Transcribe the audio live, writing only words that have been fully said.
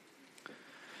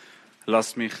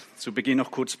Lasst mich zu Beginn noch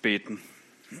kurz beten.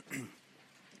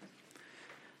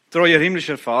 Treuer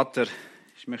himmlischer Vater,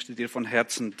 ich möchte dir von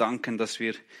Herzen danken, dass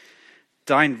wir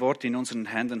dein Wort in unseren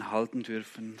Händen halten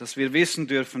dürfen, dass wir wissen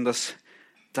dürfen, dass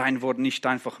dein Wort nicht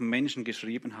einfach Menschen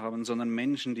geschrieben haben, sondern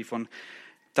Menschen, die von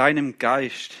deinem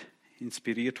Geist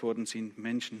inspiriert worden sind,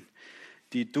 Menschen,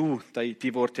 die du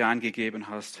die Worte eingegeben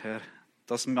hast, Herr.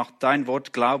 Das macht dein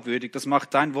Wort glaubwürdig, das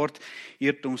macht dein Wort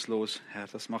irrtumslos, Herr,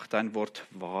 das macht dein Wort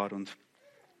wahr. Und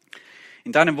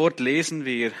in deinem Wort lesen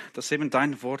wir, dass eben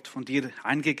dein Wort von dir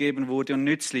eingegeben wurde und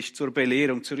nützlich zur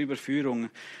Belehrung, zur Überführung,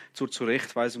 zur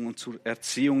Zurechtweisung und zur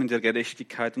Erziehung in der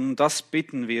Gerechtigkeit. Und das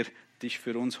bitten wir dich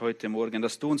für uns heute Morgen,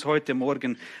 dass du uns heute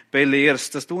Morgen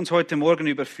belehrst, dass du uns heute Morgen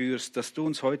überführst, dass du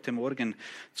uns heute Morgen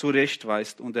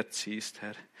zurechtweist und erziehst,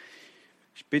 Herr.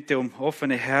 Ich bitte um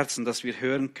offene Herzen, dass wir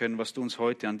hören können, was du uns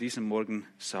heute an diesem Morgen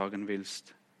sagen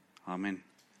willst. Amen.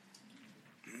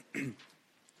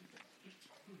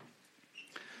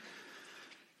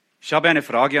 Ich habe eine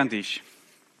Frage an dich.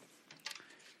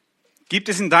 Gibt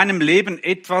es in deinem Leben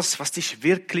etwas, was dich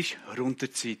wirklich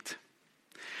runterzieht?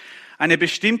 Eine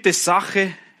bestimmte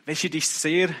Sache, welche dich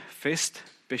sehr fest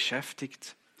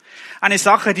beschäftigt? Eine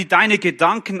Sache, die deine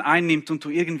Gedanken einnimmt und du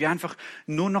irgendwie einfach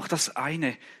nur noch das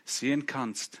eine sehen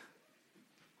kannst.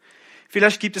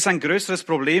 Vielleicht gibt es ein größeres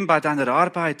Problem bei deiner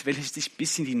Arbeit, welches dich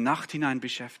bis in die Nacht hinein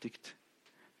beschäftigt.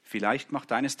 Vielleicht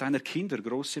macht eines deiner Kinder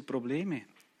große Probleme.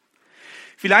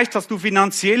 Vielleicht hast du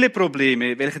finanzielle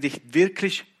Probleme, welche dich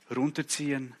wirklich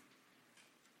runterziehen.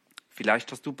 Vielleicht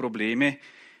hast du Probleme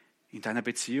in deiner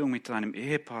Beziehung mit deinem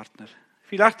Ehepartner.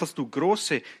 Vielleicht hast du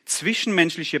große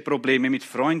zwischenmenschliche Probleme mit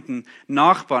Freunden,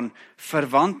 Nachbarn,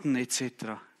 Verwandten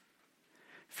etc.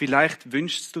 Vielleicht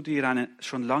wünschst du dir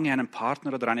schon lange einen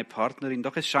Partner oder eine Partnerin,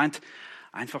 doch es scheint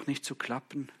einfach nicht zu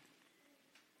klappen.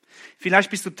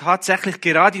 Vielleicht bist du tatsächlich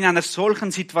gerade in einer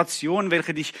solchen Situation,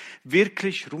 welche dich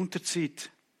wirklich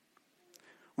runterzieht.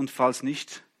 Und falls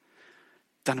nicht,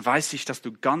 dann weiß ich, dass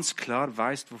du ganz klar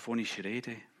weißt, wovon ich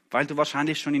rede. Weil du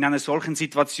wahrscheinlich schon in einer solchen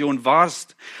Situation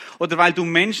warst oder weil du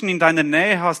Menschen in deiner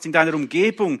Nähe hast, in deiner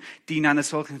Umgebung, die in einer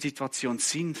solchen Situation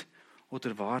sind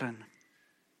oder waren.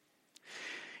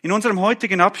 In unserem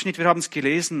heutigen Abschnitt, wir haben es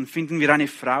gelesen, finden wir eine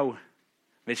Frau,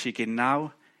 welche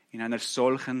genau in einer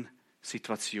solchen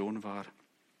Situation war.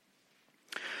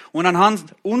 Und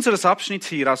anhand unseres Abschnitts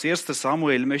hier aus 1.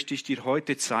 Samuel möchte ich dir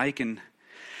heute zeigen,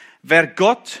 wer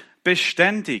Gott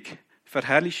beständig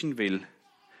verherrlichen will,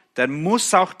 der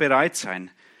muss auch bereit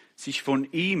sein, sich von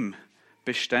ihm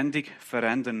beständig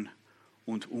verändern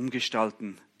und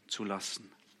umgestalten zu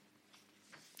lassen.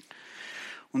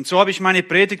 Und so habe ich meine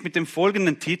Predigt mit dem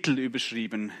folgenden Titel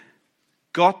überschrieben: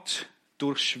 Gott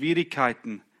durch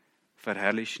Schwierigkeiten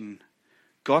verherrlichen.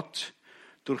 Gott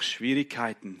durch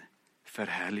Schwierigkeiten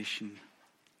verherrlichen.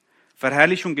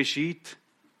 Verherrlichung geschieht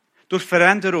durch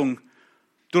Veränderung,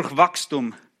 durch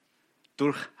Wachstum,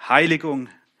 durch Heiligung.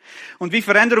 Und wie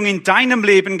Veränderung in deinem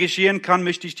Leben geschehen kann,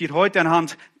 möchte ich dir heute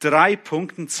anhand 3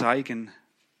 Punkten zeigen.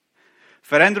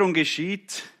 Veränderung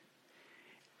geschieht,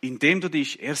 indem du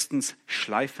dich erstens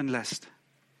schleifen lässt.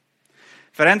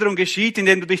 Veränderung geschieht,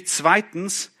 indem du dich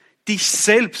zweitens dich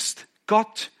selbst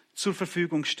Gott zur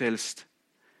Verfügung stellst.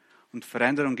 Und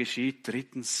Veränderung geschieht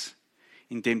drittens,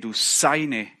 indem du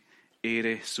seine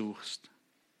Ehre suchst.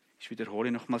 Ich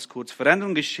wiederhole nochmals kurz.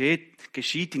 Veränderung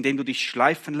geschieht, indem du dich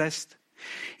schleifen lässt,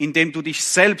 indem du dich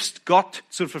selbst Gott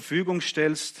zur Verfügung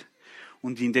stellst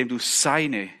und indem du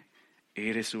seine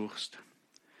Ehre suchst.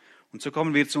 Und so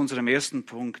kommen wir zu unserem ersten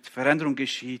Punkt. Veränderung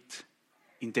geschieht,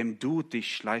 indem du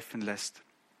dich schleifen lässt.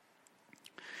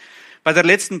 Bei der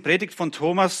letzten Predigt von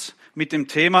Thomas mit dem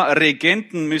Thema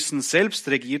Regenten müssen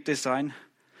Selbstregierte sein,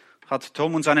 hat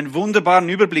Tom uns einen wunderbaren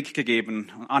Überblick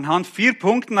gegeben. Anhand 4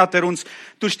 Punkten hat er uns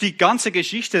durch die ganze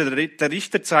Geschichte der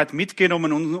Richterzeit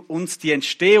mitgenommen und uns die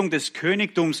Entstehung des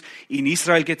Königtums in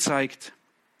Israel gezeigt.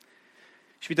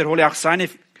 Ich wiederhole auch seine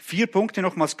 4 Punkte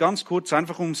nochmals ganz kurz,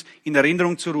 einfach um es in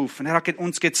Erinnerung zu rufen. Er hat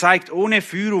uns gezeigt, ohne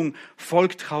Führung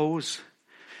folgt Chaos.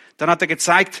 Dann hat er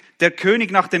gezeigt, der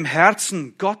König nach dem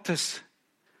Herzen Gottes.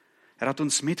 Er hat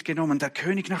uns mitgenommen,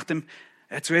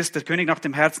 zuerst der König nach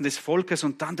dem Herzen des Volkes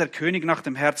und dann der König nach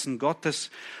dem Herzen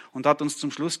Gottes und hat uns zum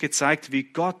Schluss gezeigt, wie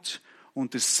Gott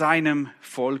unter seinem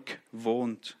Volk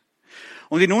wohnt.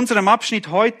 Und in unserem Abschnitt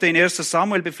heute in 1.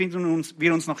 Samuel befinden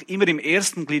wir uns noch immer im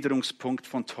ersten Gliederungspunkt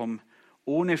von Tom.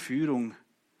 Ohne Führung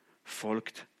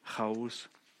folgt Chaos.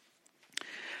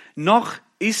 Noch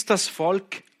ist das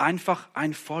Volk einfach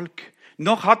ein Volk.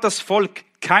 Noch hat das Volk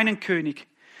keinen König.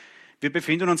 Wir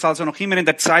befinden uns also noch immer in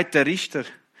der Zeit der Richter.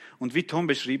 Und wie Tom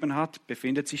beschrieben hat,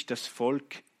 befindet sich das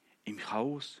Volk im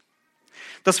Chaos.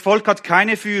 Das Volk hat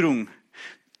keine Führung.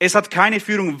 Es hat keine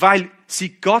Führung, weil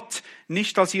sie Gott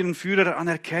nicht als ihren Führer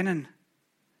anerkennen.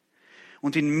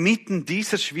 Und inmitten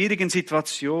dieser schwierigen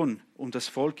Situation um das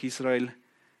Volk Israel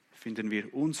finden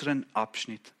wir unseren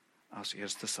Abschnitt aus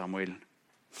 1. Samuel.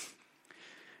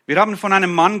 Wir haben von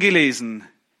einem Mann gelesen,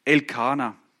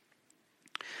 Elkana.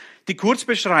 Die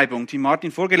Kurzbeschreibung, die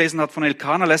Martin vorgelesen hat von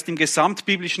Elkana, lässt im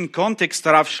gesamtbiblischen Kontext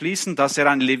darauf schließen, dass er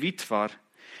ein Levit war.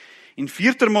 In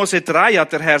 4. Mose 3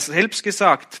 hat der Herr selbst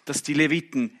gesagt, dass die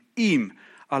Leviten ihm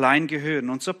allein gehören.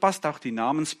 Und so passt auch die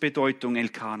Namensbedeutung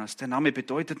Elkanas. Der Name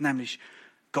bedeutet nämlich,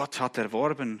 Gott hat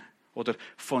erworben oder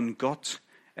von Gott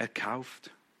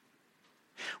erkauft.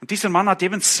 Und dieser Mann hat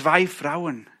eben 2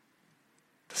 Frauen.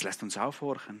 Das lässt uns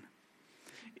aufhorchen.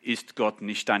 Ist Gott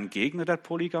nicht ein Gegner der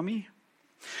Polygamie?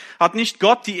 Hat nicht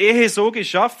Gott die Ehe so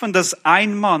geschaffen, dass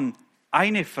ein Mann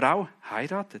eine Frau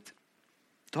heiratet?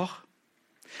 Doch.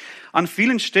 An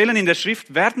vielen Stellen in der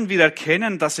Schrift werden wir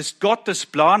erkennen, dass es Gottes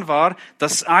Plan war,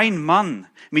 dass ein Mann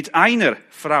mit einer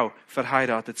Frau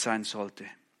verheiratet sein sollte.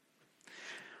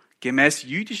 Gemäß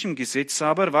jüdischem Gesetz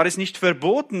aber war es nicht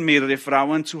verboten, mehrere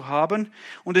Frauen zu haben,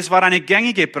 und es war eine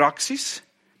gängige Praxis,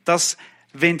 dass,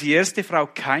 wenn die erste Frau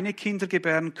keine Kinder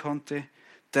gebären konnte,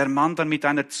 der Mann dann mit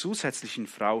einer zusätzlichen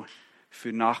Frau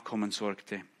für Nachkommen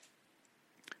sorgte.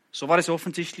 So war es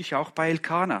offensichtlich auch bei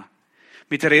Elkana.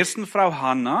 Mit der ersten Frau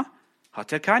Hannah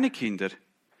hatte er keine Kinder.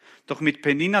 Doch mit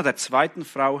Penina, der zweiten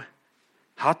Frau,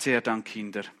 hatte er dann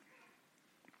Kinder.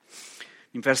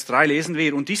 Im Vers 3 lesen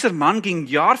wir, und dieser Mann ging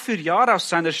Jahr für Jahr aus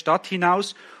seiner Stadt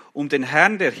hinaus, um den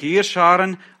Herrn der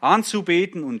Heerscharen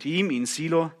anzubeten und ihm in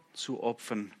Silo zu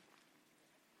opfern.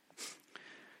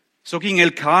 So ging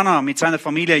Elkana mit seiner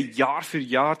Familie Jahr für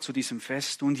Jahr zu diesem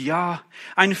Fest. Und ja,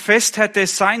 ein Fest hätte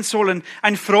es sein sollen,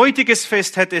 ein freudiges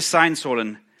Fest hätte es sein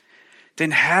sollen,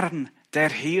 den Herrn der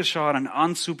Heerscharen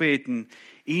anzubeten,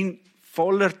 ihn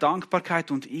voller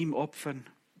Dankbarkeit und ihm opfern.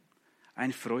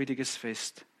 Ein freudiges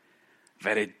Fest.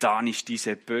 Wäre da nicht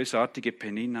diese bösartige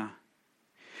Penina?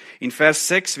 In Vers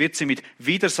 6 wird sie mit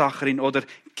Widersacherin oder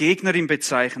Gegnerin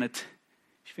bezeichnet.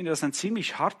 Ich finde das ein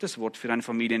ziemlich hartes Wort für ein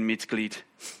Familienmitglied.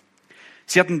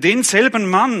 Sie hatten denselben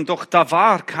Mann, doch da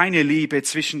war keine Liebe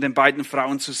zwischen den beiden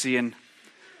Frauen zu sehen.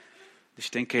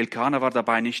 Ich denke, Elkana war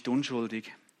dabei nicht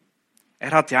unschuldig.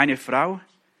 Er hatte eine Frau,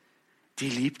 die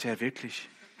liebte er wirklich,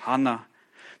 Hannah.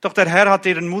 Doch der Herr hatte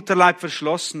ihren Mutterleib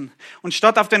verschlossen. Und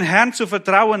statt auf den Herrn zu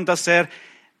vertrauen, dass er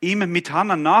ihm mit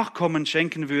Hannah Nachkommen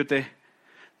schenken würde,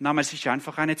 nahm er sich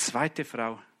einfach eine zweite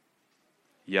Frau.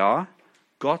 Ja,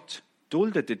 Gott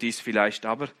duldete dies vielleicht,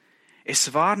 aber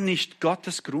es war nicht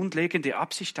Gottes grundlegende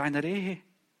Absicht einer Ehe.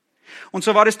 Und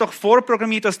so war es doch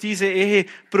vorprogrammiert, dass diese Ehe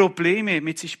Probleme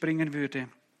mit sich bringen würde.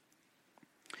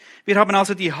 Wir haben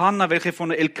also die Hannah, welche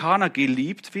von Elkana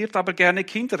geliebt wird, aber gerne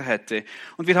Kinder hätte.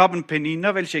 Und wir haben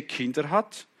Penina, welche Kinder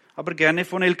hat, aber gerne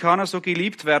von Elkana so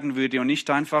geliebt werden würde und nicht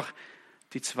einfach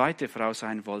die zweite Frau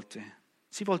sein wollte.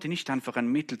 Sie wollte nicht einfach ein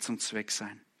Mittel zum Zweck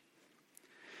sein.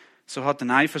 So hatten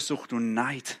Eifersucht und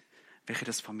Neid, welche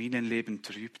das Familienleben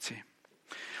trübte.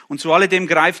 Und zu alledem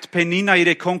greift Penina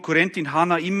ihre Konkurrentin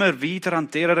Hannah immer wieder an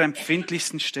der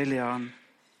empfindlichsten Stelle an.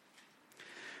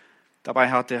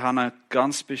 Dabei hatte Hannah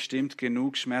ganz bestimmt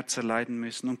genug Schmerz erleiden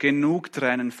müssen und genug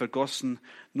Tränen vergossen,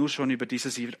 nur schon über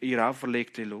dieses ihr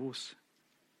auferlegte Los.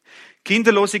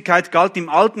 Kinderlosigkeit galt im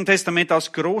Alten Testament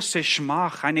als große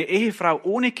Schmach. Eine Ehefrau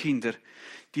ohne Kinder,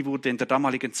 die wurde in der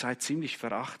damaligen Zeit ziemlich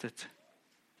verachtet.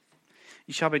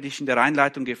 Ich habe dich in der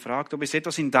Einleitung gefragt, ob es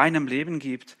etwas in deinem Leben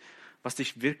gibt, was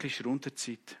dich wirklich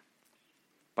runterzieht.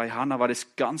 Bei Hannah war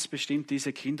es ganz bestimmt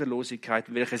diese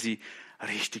Kinderlosigkeit, welche sie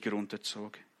richtig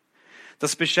runterzog.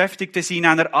 Das beschäftigte sie in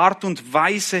einer Art und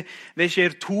Weise, welche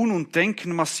ihr Tun und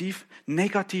Denken massiv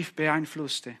negativ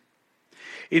beeinflusste.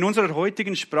 In unserer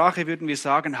heutigen Sprache würden wir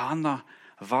sagen, Hannah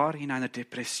war in einer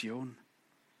Depression.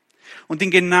 Und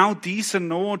in genau dieser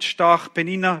Not stach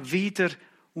Penina wieder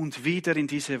und wieder in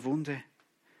diese Wunde.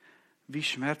 Wie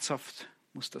schmerzhaft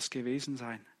muss das gewesen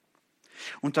sein?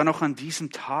 Und dann noch an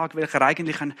diesem Tag, welcher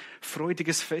eigentlich ein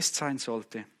freudiges Fest sein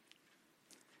sollte.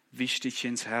 Wie Stich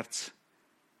ins Herz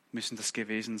müssen das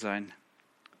gewesen sein.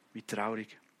 Wie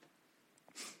traurig.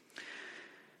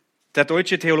 Der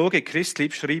deutsche Theologe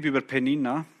Christlieb schrieb über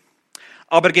Penina,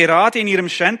 aber gerade in ihrem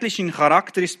schändlichen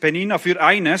Charakter ist Penina für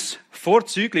eines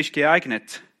vorzüglich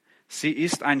geeignet. Sie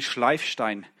ist ein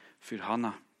Schleifstein für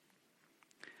Hannah.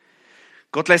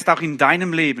 Gott lässt auch in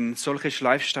deinem Leben solche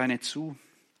Schleifsteine zu.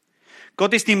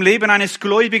 Gott ist im Leben eines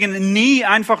Gläubigen nie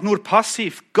einfach nur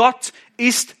passiv. Gott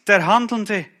ist der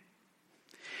Handelnde.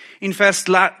 In Vers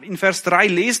 3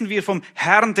 lesen wir vom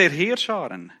Herrn der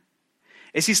Heerscharen.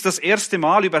 Es ist das erste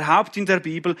Mal überhaupt in der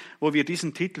Bibel, wo wir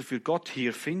diesen Titel für Gott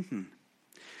hier finden.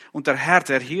 Und der Herr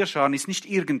der Heerscharen ist nicht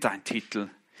irgendein Titel.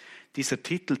 Dieser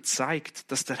Titel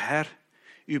zeigt, dass der Herr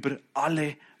über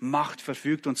alle Macht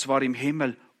verfügt, und zwar im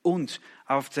Himmel und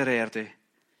auf der Erde.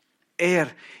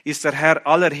 Er ist der Herr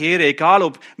aller Heere, egal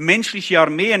ob menschliche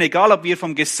Armeen, egal ob wir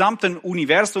vom gesamten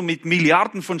Universum mit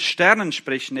Milliarden von Sternen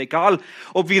sprechen, egal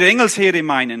ob wir Engelsheere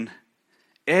meinen.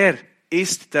 Er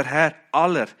ist der Herr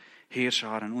aller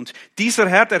Heerscharen. Und dieser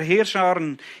Herr der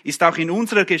Heerscharen ist auch in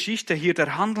unserer Geschichte hier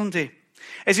der Handelnde.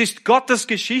 Es ist Gottes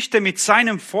Geschichte mit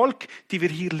seinem Volk, die wir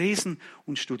hier lesen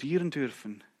und studieren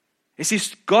dürfen. Es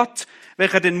ist Gott,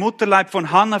 welcher den Mutterleib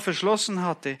von Hannah verschlossen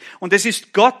hatte. Und es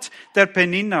ist Gott, der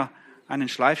Peninna einen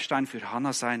Schleifstein für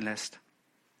Hannah sein lässt.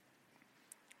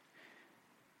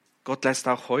 Gott lässt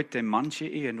auch heute manche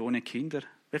Ehen ohne Kinder,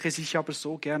 welche sich aber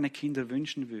so gerne Kinder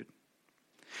wünschen würden.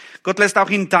 Gott lässt auch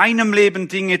in deinem Leben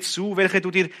Dinge zu, welche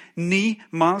du dir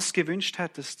niemals gewünscht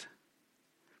hättest.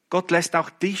 Gott lässt auch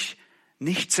dich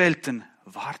nicht selten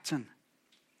warten.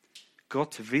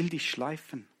 Gott will dich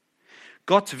schleifen.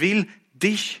 Gott will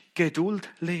dich Geduld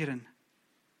lehren.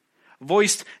 Wo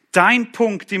ist dein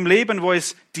Punkt im Leben, wo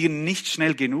es dir nicht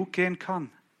schnell genug gehen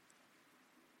kann?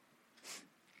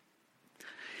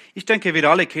 Ich denke, wir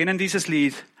alle kennen dieses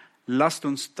Lied. Lasst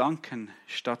uns danken,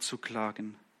 statt zu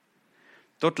klagen.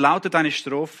 Dort lautet eine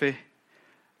Strophe: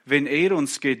 Wenn er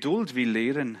uns Geduld will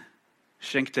lehren,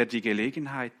 schenkt er die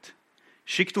Gelegenheit.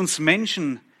 Schickt uns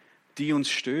Menschen, die uns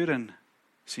stören,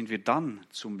 sind wir dann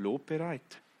zum Lob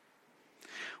bereit.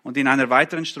 Und in einer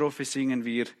weiteren Strophe singen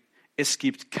wir: Es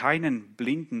gibt keinen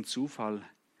blinden Zufall.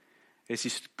 Es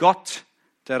ist Gott,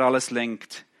 der alles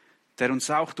lenkt, der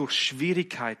uns auch durch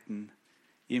Schwierigkeiten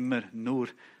immer nur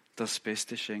das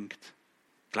Beste schenkt.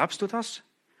 Glaubst du das?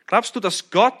 Glaubst du, dass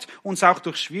Gott uns auch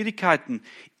durch Schwierigkeiten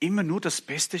immer nur das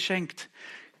Beste schenkt?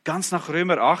 Ganz nach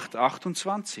Römer 8,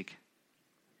 28.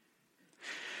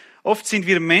 Oft sind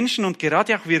wir Menschen und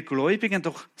gerade auch wir Gläubigen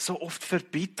doch so oft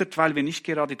verbittert, weil wir nicht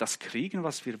gerade das kriegen,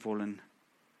 was wir wollen.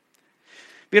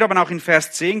 Wir haben auch in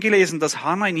Vers 10 gelesen, dass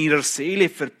Hannah in ihrer Seele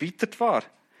verbittert war.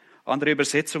 Andere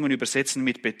Übersetzungen übersetzen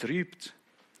mit betrübt.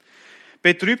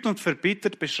 Betrübt und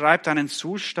verbittert beschreibt einen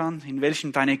Zustand, in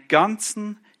welchem deine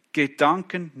ganzen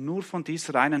Gedanken nur von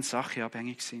dieser einen Sache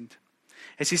abhängig sind.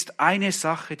 Es ist eine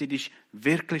Sache, die dich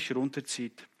wirklich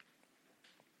runterzieht.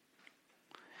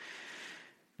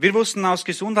 Wir wussten aus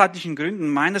gesundheitlichen Gründen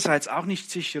meinerseits auch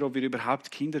nicht sicher, ob wir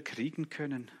überhaupt Kinder kriegen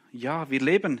können. Ja, wir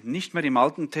leben nicht mehr im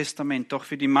Alten Testament, doch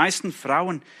für die meisten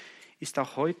Frauen ist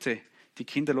auch heute die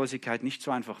Kinderlosigkeit nicht so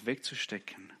einfach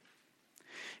wegzustecken.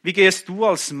 Wie gehst du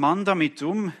als Mann damit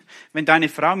um, wenn deine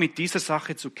Frau mit dieser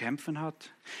Sache zu kämpfen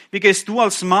hat? Wie gehst du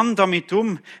als Mann damit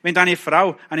um, wenn deine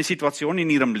Frau eine Situation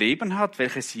in ihrem Leben hat,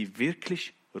 welche sie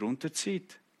wirklich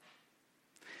runterzieht?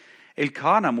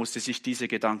 Elkana musste sich diese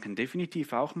Gedanken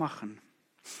definitiv auch machen.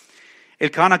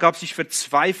 Elkana gab sich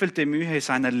verzweifelte Mühe,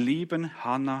 seiner lieben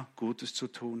Hannah Gutes zu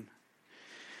tun.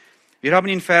 Wir haben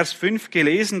in Vers 5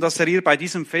 gelesen, dass er ihr bei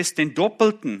diesem Fest den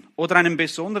doppelten oder einen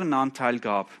besonderen Anteil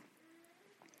gab.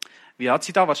 Wie hat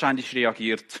sie da wahrscheinlich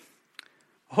reagiert?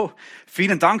 Oh,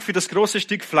 vielen Dank für das große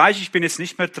Stück Fleisch, ich bin jetzt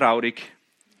nicht mehr traurig.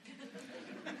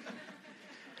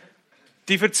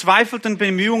 Die verzweifelten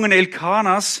Bemühungen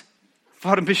Elkanas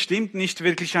waren bestimmt nicht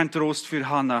wirklich ein Trost für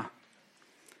Hannah.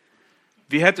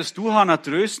 Wie hättest du Hannah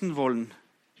trösten wollen?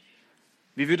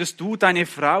 Wie würdest du deine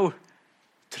Frau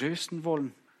trösten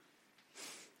wollen?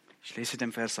 Ich lese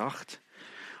den Vers 8.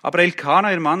 Aber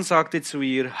Elkana, ihr Mann, sagte zu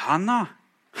ihr: Hannah,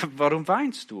 warum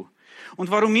weinst du?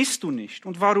 Und warum isst du nicht?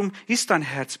 Und warum ist dein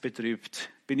Herz betrübt?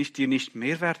 Bin ich dir nicht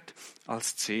mehr wert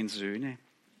als 10 Söhne?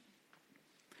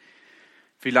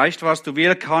 Vielleicht warst du wie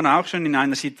Elkana auch schon in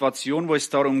einer Situation, wo es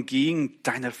darum ging,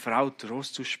 deiner Frau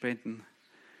Trost zu spenden.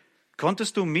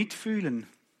 Konntest du mitfühlen?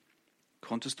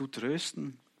 Konntest du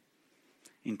trösten?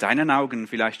 In deinen Augen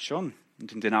vielleicht schon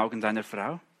und in den Augen deiner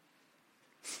Frau?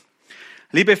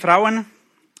 Liebe Frauen,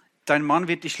 dein Mann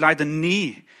wird dich leider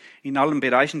nie in allen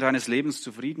Bereichen deines Lebens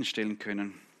zufriedenstellen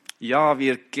können. Ja,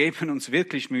 wir geben uns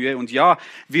wirklich Mühe und ja,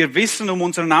 wir wissen um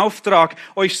unseren Auftrag,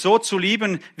 euch so zu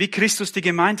lieben, wie Christus die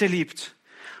Gemeinde liebt.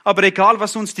 Aber egal,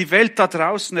 was uns die Welt da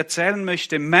draußen erzählen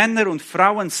möchte, Männer und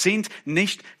Frauen sind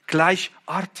nicht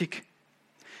gleichartig.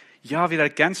 Ja, wir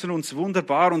ergänzen uns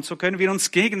wunderbar und so können wir uns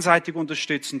gegenseitig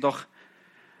unterstützen, doch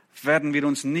werden wir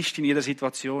uns nicht in jeder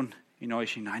Situation in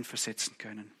euch hineinversetzen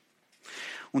können.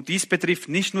 Und dies betrifft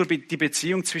nicht nur die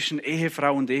Beziehung zwischen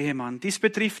Ehefrau und Ehemann, dies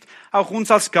betrifft auch uns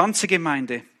als ganze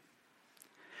Gemeinde.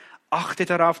 Achte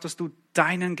darauf, dass du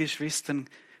deinen Geschwistern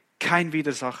kein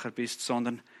Widersacher bist,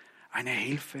 sondern eine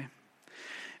Hilfe.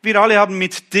 Wir alle haben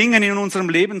mit Dingen in unserem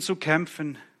Leben zu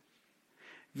kämpfen.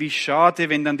 Wie schade,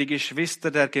 wenn dann die Geschwister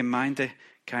der Gemeinde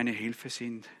keine Hilfe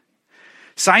sind.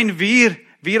 Seien wir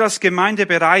als Gemeinde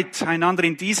bereit, einander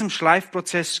in diesem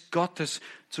Schleifprozess Gottes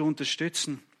zu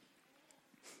unterstützen.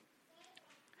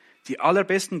 Die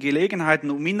allerbesten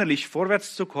Gelegenheiten, um innerlich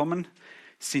vorwärts zu kommen,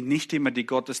 sind nicht immer die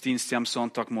Gottesdienste am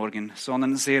Sonntagmorgen,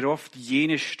 sondern sehr oft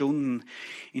jene Stunden,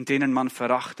 in denen man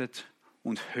verachtet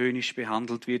und höhnisch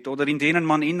behandelt wird oder in denen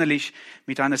man innerlich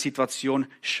mit einer Situation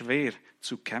schwer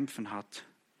zu kämpfen hat.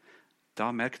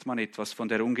 Da merkt man etwas von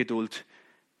der Ungeduld,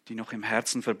 die noch im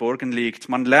Herzen verborgen liegt.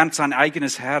 Man lernt sein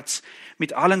eigenes Herz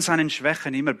mit allen seinen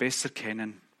Schwächen immer besser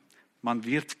kennen. Man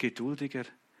wird geduldiger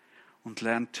und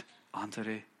lernt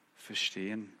andere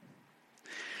verstehen.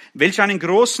 Welch einen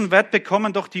großen Wert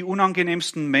bekommen doch die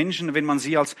unangenehmsten Menschen, wenn man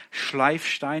sie als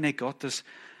Schleifsteine Gottes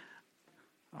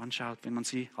anschaut, wenn man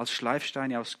sie als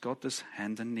Schleifsteine aus Gottes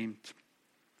Händen nimmt.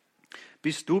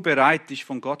 Bist du bereit, dich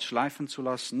von Gott schleifen zu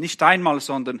lassen? Nicht einmal,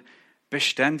 sondern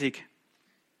beständig.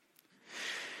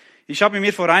 Ich habe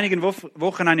mir vor einigen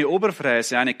Wochen eine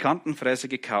Oberfräse, eine Kantenfräse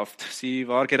gekauft. Sie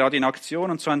war gerade in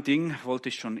Aktion und so ein Ding wollte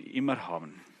ich schon immer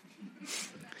haben.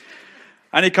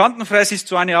 Eine Kantenfräse ist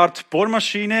so eine Art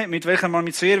Bohrmaschine, mit welcher man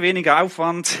mit sehr wenig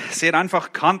Aufwand sehr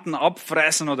einfach Kanten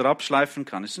abfräsen oder abschleifen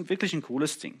kann. Es ist wirklich ein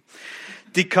cooles Ding.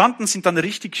 Die Kanten sind dann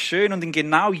richtig schön und in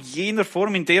genau jener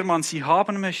Form, in der man sie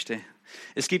haben möchte.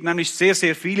 Es gibt nämlich sehr,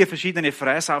 sehr viele verschiedene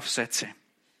Fräsaufsätze.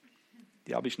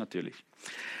 Die habe ich natürlich.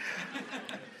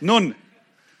 Nun,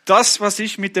 das, was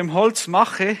ich mit dem Holz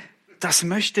mache, das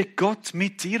möchte Gott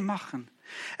mit dir machen.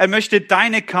 Er möchte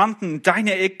deine Kanten,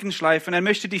 deine Ecken schleifen. Er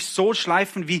möchte dich so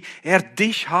schleifen, wie er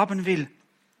dich haben will.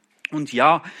 Und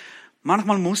ja,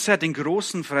 manchmal muss er den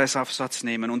großen Fräsaufsatz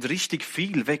nehmen und richtig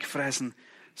viel wegfräsen,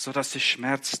 sodass es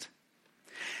schmerzt.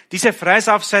 Diese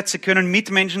Fräsaufsätze können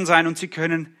Mitmenschen sein und sie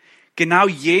können genau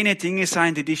jene Dinge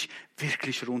sein, die dich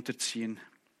wirklich runterziehen.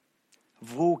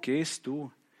 Wo gehst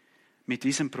du mit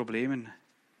diesen Problemen,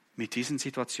 mit diesen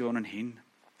Situationen hin?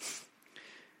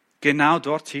 Genau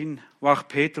dorthin, wo auch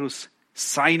Petrus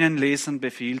seinen Lesern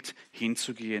befiehlt,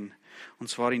 hinzugehen. Und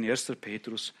zwar in 1.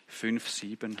 Petrus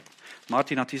 5,7.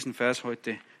 Martin hat diesen Vers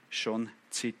heute schon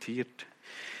zitiert.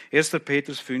 1.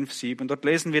 Petrus 5,7. Dort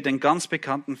lesen wir den ganz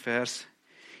bekannten Vers,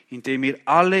 in dem ihr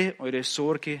alle eure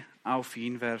Sorge auf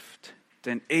ihn werft,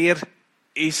 denn er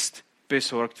ist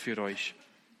besorgt für euch.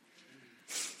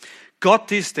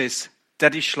 Gott ist es, der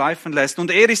dich schleifen lässt. Und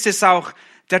er ist es auch,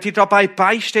 der dir dabei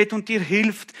beisteht und dir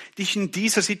hilft, dich in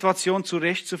dieser Situation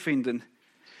zurechtzufinden.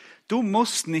 Du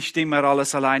musst nicht immer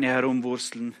alles alleine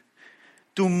herumwursteln.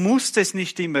 Du musst es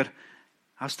nicht immer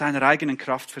aus deiner eigenen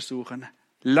Kraft versuchen.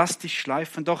 Lass dich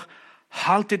schleifen, doch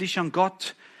halte dich an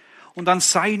Gott und an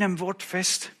seinem Wort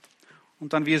fest.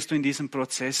 Und dann wirst du in diesem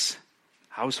Prozess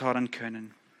ausharren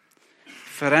können.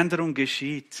 Veränderung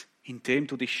geschieht, indem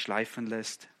du dich schleifen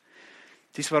lässt.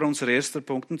 Dies war unser erster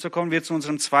Punkt. Und so kommen wir zu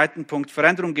unserem zweiten Punkt.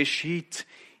 Veränderung geschieht,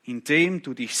 indem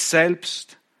du dich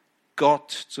selbst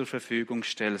Gott zur Verfügung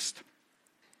stellst.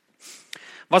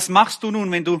 Was machst du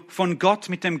nun, wenn du von Gott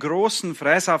mit dem großen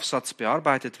Fräsaufsatz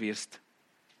bearbeitet wirst?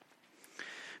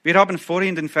 Wir haben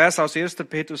vorhin den Vers aus 1.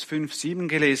 Petrus 5,7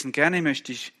 gelesen. Gerne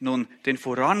möchte ich nun den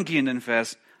vorangehenden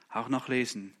Vers auch noch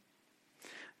lesen.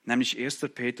 Nämlich 1.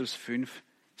 Petrus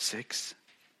 5,6.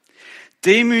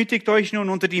 Demütigt euch nun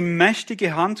unter die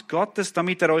mächtige Hand Gottes,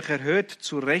 damit er euch erhöht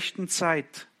zur rechten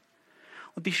Zeit.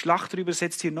 Und die Schlachter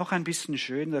übersetzt hier noch ein bisschen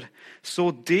schöner.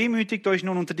 So demütigt euch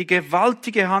nun unter die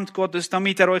gewaltige Hand Gottes,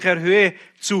 damit er euch erhöhe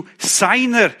zu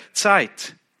seiner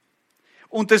Zeit.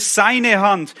 Unter seine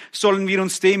Hand sollen wir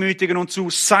uns demütigen und zu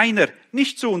seiner,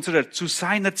 nicht zu unserer, zu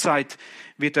seiner Zeit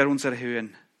wird er uns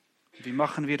erhöhen. Und wie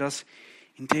machen wir das?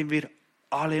 Indem wir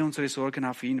alle unsere Sorgen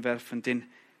auf ihn werfen, denn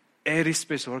er ist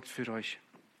besorgt für euch.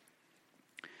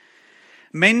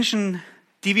 Menschen,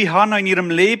 die wie Hannah in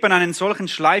ihrem Leben einen solchen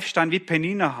Schleifstein wie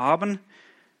Penina haben,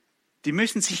 die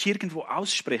müssen sich irgendwo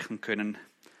aussprechen können.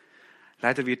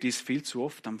 Leider wird dies viel zu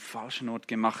oft am falschen Ort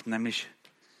gemacht, nämlich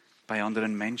bei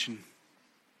anderen Menschen.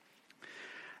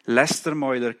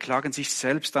 Lästermäuler klagen sich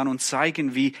selbst an und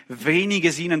zeigen, wie wenig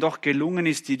es ihnen doch gelungen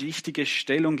ist, die richtige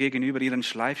Stellung gegenüber ihren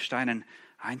Schleifsteinen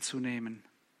einzunehmen.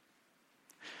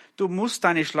 Du musst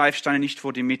deine Schleifsteine nicht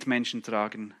vor die Mitmenschen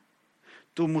tragen.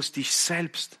 Du musst dich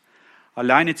selbst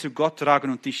alleine zu Gott tragen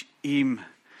und dich ihm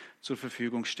zur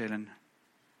Verfügung stellen.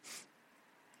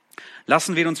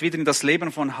 Lassen wir uns wieder in das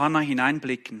Leben von Hannah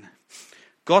hineinblicken.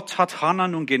 Gott hat Hannah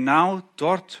nun genau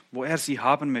dort, wo er sie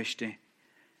haben möchte,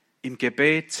 im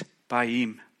Gebet bei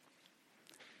ihm.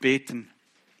 Beten.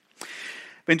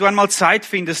 Wenn du einmal Zeit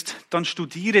findest, dann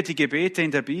studiere die Gebete in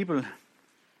der Bibel.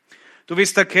 Du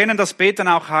wirst erkennen, dass Beten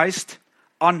auch heißt,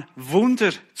 an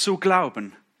Wunder zu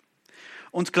glauben.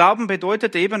 Und Glauben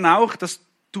bedeutet eben auch, dass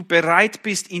du bereit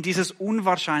bist, in dieses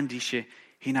Unwahrscheinliche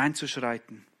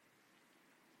hineinzuschreiten.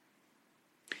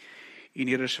 In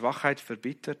ihrer Schwachheit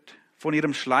verbittert, von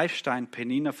ihrem Schleifstein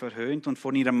Penina verhöhnt und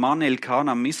von ihrem Mann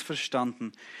Elkana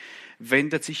missverstanden,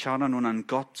 wendet sich Hannah nun an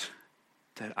Gott,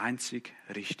 der einzig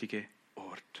richtige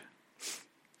Ort.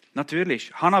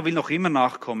 Natürlich, Hannah will noch immer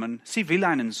nachkommen, sie will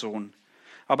einen Sohn.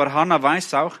 Aber Hannah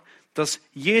weiß auch, dass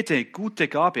jede gute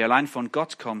Gabe allein von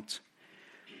Gott kommt.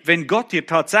 Wenn Gott ihr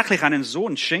tatsächlich einen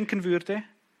Sohn schenken würde,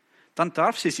 dann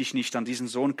darf sie sich nicht an diesen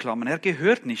Sohn klammern. Er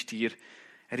gehört nicht ihr.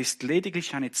 Er ist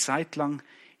lediglich eine Zeit lang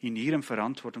in ihrem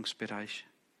Verantwortungsbereich.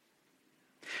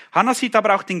 Hannah sieht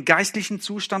aber auch den geistlichen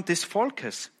Zustand des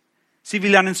Volkes. Sie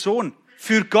will einen Sohn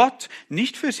für Gott,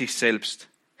 nicht für sich selbst.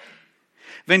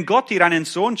 Wenn Gott ihr einen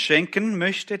Sohn schenken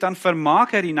möchte, dann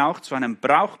vermag er ihn auch zu einem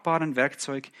brauchbaren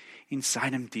Werkzeug in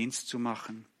seinem Dienst zu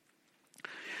machen.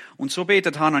 Und so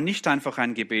betet Hannah nicht einfach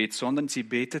ein Gebet, sondern sie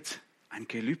betet ein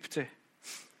Gelübde.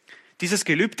 Dieses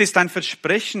Gelübde ist ein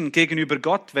Versprechen gegenüber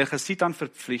Gott, welches sie dann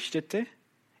verpflichtete,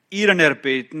 ihren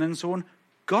erbetenen Sohn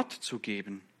Gott zu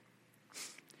geben.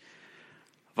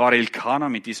 War Elkana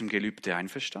mit diesem Gelübde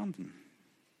einverstanden?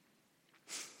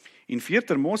 In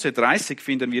 4. Mose 30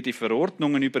 finden wir die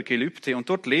Verordnungen über Gelübde und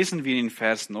dort lesen wir in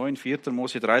Vers 9, 4.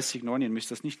 Mose 30, 9, ihr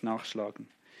müsst das nicht nachschlagen.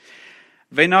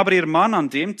 Wenn aber ihr Mann an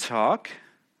dem Tag,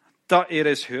 da er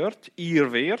es hört,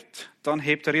 ihr wehrt, dann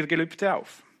hebt er ihr Gelübde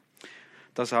auf,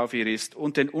 das auf ihr ist,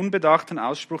 und den unbedachten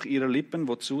Ausspruch ihrer Lippen,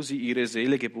 wozu sie ihre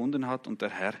Seele gebunden hat, und der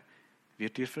Herr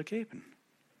wird ihr vergeben.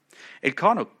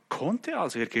 Elkana konnte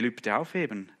also ihr Gelübde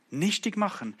aufheben, nichtig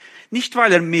machen. Nicht,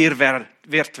 weil er mehr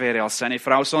wert wäre als seine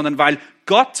Frau, sondern weil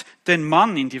Gott den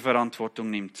Mann in die Verantwortung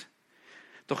nimmt.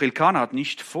 Doch Elkana hat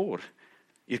nicht vor,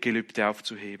 ihr Gelübde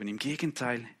aufzuheben. Im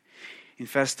Gegenteil, in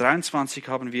Vers 23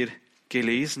 haben wir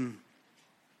gelesen,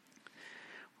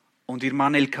 und ihr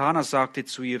Mann Elkana sagte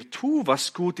zu ihr, tu,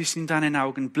 was gut ist in deinen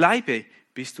Augen, bleibe,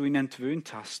 bis du ihn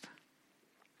entwöhnt hast.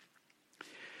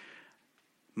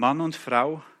 Mann und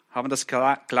Frau haben das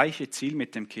gleiche Ziel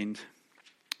mit dem Kind.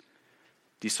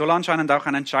 Dies soll anscheinend auch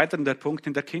ein entscheidender Punkt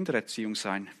in der Kindererziehung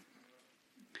sein.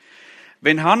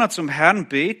 Wenn Hannah zum Herrn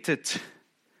betet,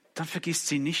 dann vergisst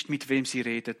sie nicht, mit wem sie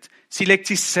redet. Sie legt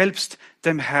sich selbst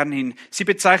dem Herrn hin. Sie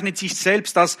bezeichnet sich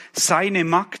selbst als seine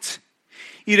Magd.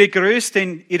 Ihre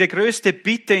größte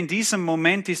Bitte in diesem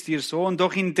Moment ist ihr Sohn.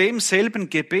 Doch in demselben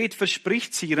Gebet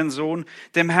verspricht sie ihren Sohn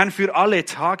dem Herrn für alle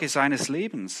Tage seines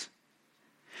Lebens.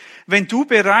 Wenn du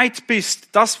bereit bist,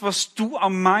 das, was du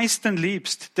am meisten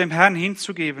liebst, dem Herrn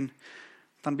hinzugeben,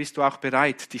 dann bist du auch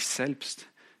bereit, dich selbst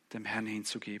dem Herrn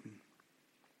hinzugeben.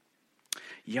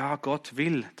 Ja, Gott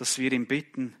will, dass wir ihn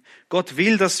bitten. Gott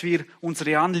will, dass wir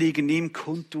unsere Anliegen ihm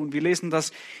kundtun. Wir lesen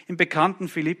das im bekannten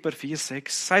Philipper 4,6.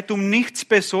 Seid um nichts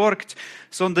besorgt,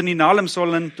 sondern in allem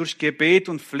sollen durch Gebet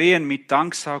und Flehen mit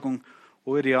Danksagung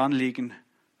eure Anliegen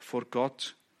vor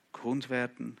Gott kund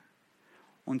werden.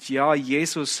 Und ja,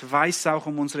 Jesus weiß auch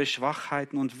um unsere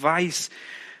Schwachheiten und weiß,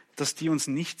 dass die uns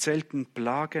nicht selten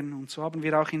plagen. Und so haben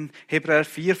wir auch in Hebräer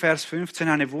 4, Vers 15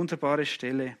 eine wunderbare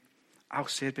Stelle, auch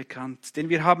sehr bekannt. Denn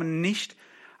wir haben nicht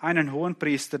einen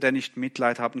Hohenpriester, der nicht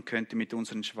Mitleid haben könnte mit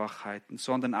unseren Schwachheiten,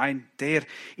 sondern ein, der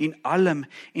in allem,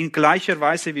 in gleicher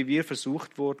Weise wie wir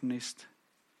versucht worden ist,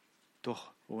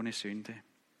 doch ohne Sünde.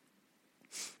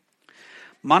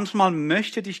 Manchmal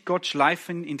möchte dich Gott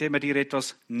schleifen, indem er dir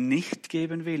etwas nicht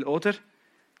geben will oder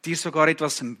dir sogar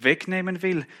etwas wegnehmen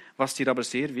will, was dir aber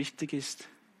sehr wichtig ist.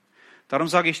 Darum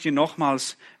sage ich dir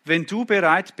nochmals, wenn du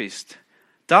bereit bist,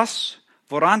 das,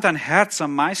 woran dein Herz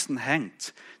am meisten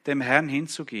hängt, dem Herrn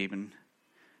hinzugeben,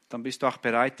 dann bist du auch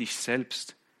bereit, dich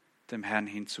selbst dem Herrn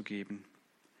hinzugeben.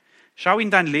 Schau in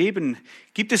dein Leben.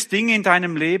 Gibt es Dinge in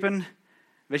deinem Leben,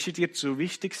 welche dir zu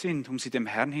wichtig sind, um sie dem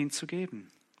Herrn hinzugeben?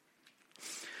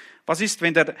 Was ist,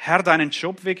 wenn der Herr deinen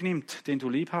Job wegnimmt, den du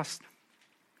lieb hast?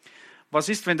 Was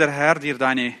ist, wenn der Herr dir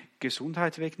deine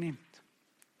Gesundheit wegnimmt?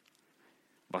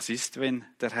 Was ist, wenn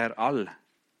der Herr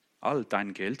all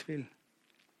dein Geld will?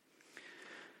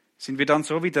 Sind wir dann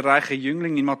so wie der reiche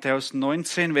Jüngling in Matthäus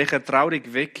 19, welcher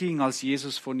traurig wegging, als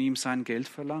Jesus von ihm sein Geld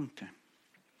verlangte?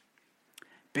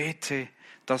 Bete,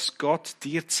 dass Gott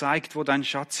dir zeigt, wo dein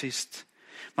Schatz ist.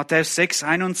 Matthäus 6,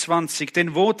 21,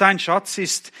 denn wo dein Schatz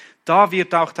ist, da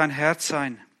wird auch dein Herz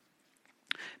sein.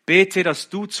 Bete, dass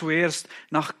du zuerst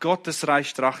nach Gottes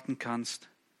Reich trachten kannst.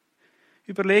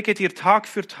 Überlege dir Tag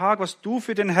für Tag, was du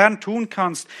für den Herrn tun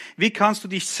kannst. Wie kannst du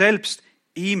dich selbst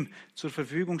ihm zur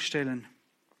Verfügung stellen?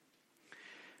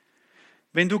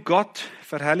 Wenn du Gott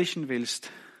verherrlichen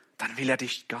willst, dann will er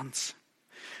dich ganz.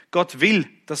 Gott will,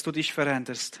 dass du dich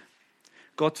veränderst.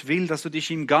 Gott will, dass du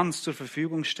dich ihm ganz zur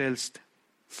Verfügung stellst.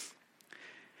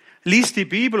 Lies die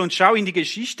Bibel und schau in die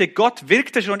Geschichte. Gott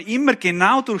wirkte schon immer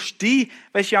genau durch die,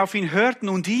 welche auf ihn hörten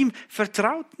und ihm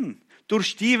vertrauten.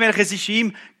 Durch die, welche sich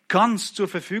ihm ganz zur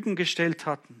Verfügung gestellt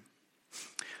hatten.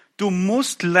 Du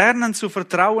musst lernen zu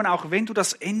vertrauen, auch wenn du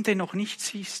das Ende noch nicht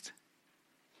siehst.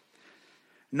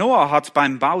 Noah hat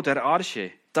beim Bau der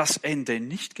Arche das Ende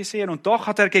nicht gesehen und doch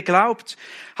hat er geglaubt,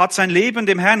 hat sein Leben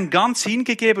dem Herrn ganz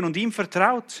hingegeben und ihm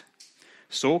vertraut.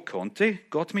 So konnte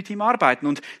Gott mit ihm arbeiten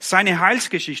und seine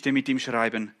Heilsgeschichte mit ihm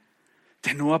schreiben.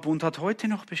 Der Noah-Bund hat heute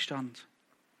noch Bestand.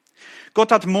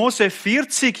 Gott hat Mose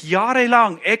 40 Jahre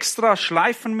lang extra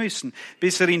schleifen müssen,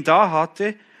 bis er ihn da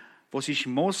hatte, wo sich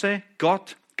Mose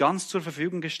Gott ganz zur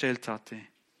Verfügung gestellt hatte.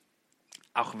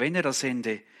 Auch wenn er das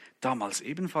Ende damals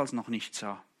ebenfalls noch nicht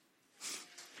sah.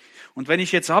 Und wenn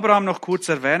ich jetzt Abraham noch kurz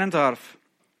erwähnen darf.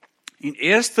 In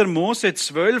 1. Mose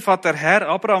 12 hat der Herr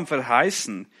Abraham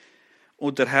verheißen.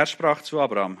 Und der Herr sprach zu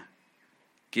Abraham,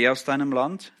 geh aus deinem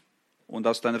Land und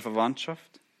aus deiner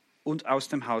Verwandtschaft und aus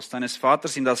dem Haus deines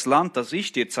Vaters in das Land, das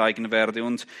ich dir zeigen werde.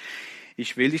 Und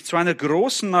ich will dich zu einer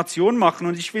großen Nation machen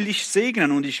und ich will dich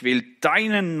segnen und ich will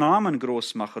deinen Namen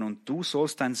groß machen und du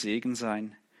sollst ein Segen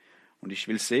sein. Und ich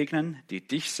will segnen, die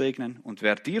dich segnen und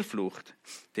wer dir flucht,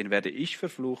 den werde ich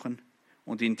verfluchen.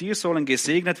 Und in dir sollen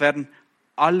gesegnet werden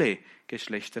alle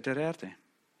Geschlechter der Erde.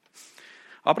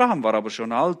 Abraham war aber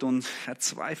schon alt und er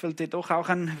zweifelte doch auch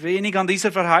ein wenig an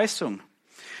dieser Verheißung,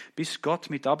 bis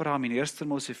Gott mit Abraham in 1.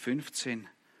 Mose 15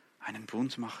 einen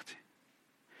Bund machte.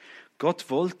 Gott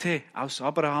wollte aus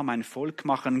Abraham ein Volk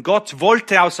machen. Gott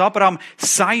wollte aus Abraham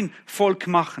sein Volk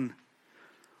machen.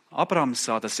 Abraham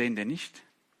sah das Ende nicht,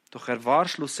 doch er war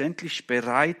schlussendlich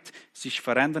bereit, sich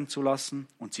verändern zu lassen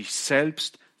und sich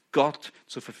selbst Gott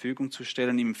zur Verfügung zu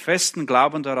stellen, im festen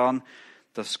Glauben daran,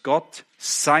 dass Gott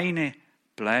seine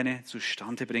Pläne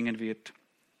zustande bringen wird.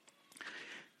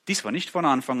 Dies war nicht von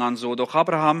Anfang an so, doch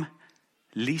Abraham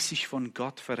ließ sich von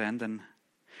Gott verändern,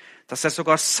 dass er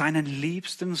sogar seinen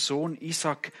liebsten Sohn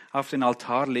Isaac auf den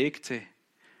Altar legte,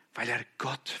 weil er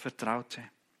Gott vertraute.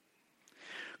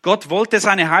 Gott wollte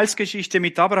seine Heilsgeschichte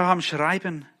mit Abraham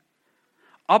schreiben.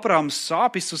 Abraham sah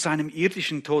bis zu seinem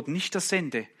irdischen Tod nicht das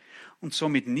Ende und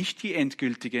somit nicht die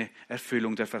endgültige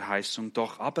Erfüllung der Verheißung,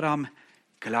 doch Abraham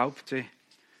glaubte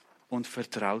und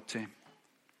vertraute.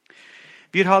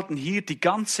 Wir halten hier die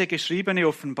ganze geschriebene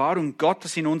Offenbarung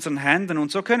Gottes in unseren Händen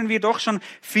und so können wir doch schon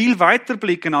viel weiter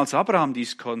blicken, als Abraham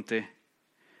dies konnte.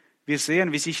 Wir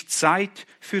sehen, wie sich Zeit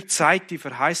für Zeit die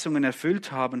Verheißungen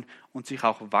erfüllt haben und sich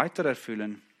auch weiter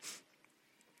erfüllen.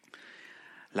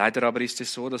 Leider aber ist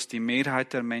es so, dass die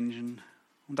Mehrheit der Menschen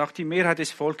und auch die Mehrheit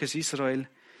des Volkes Israel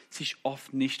sich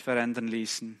oft nicht verändern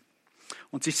ließen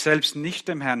und sich selbst nicht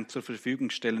dem Herrn zur Verfügung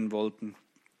stellen wollten.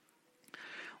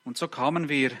 Und so kamen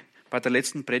wir bei der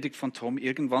letzten Predigt von Tom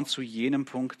irgendwann zu jenem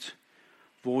Punkt,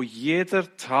 wo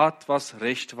jeder tat, was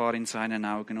recht war in seinen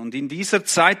Augen. Und in dieser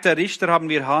Zeit der Richter haben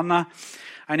wir Hannah,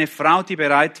 eine Frau, die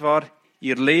bereit war,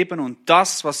 ihr Leben und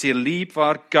das, was ihr lieb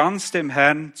war, ganz dem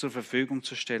Herrn zur Verfügung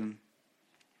zu stellen.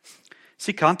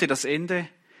 Sie kannte das Ende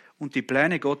und die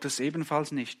Pläne Gottes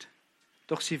ebenfalls nicht.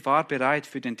 Doch sie war bereit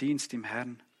für den Dienst im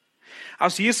Herrn.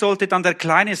 Aus ihr sollte dann der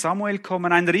kleine Samuel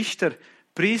kommen, ein Richter,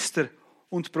 Priester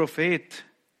und Prophet.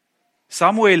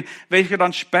 Samuel, welcher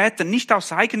dann später nicht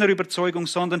aus eigener Überzeugung,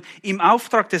 sondern im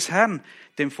Auftrag des Herrn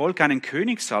dem Volk einen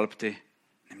König salbte,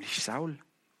 nämlich Saul.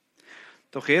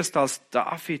 Doch erst als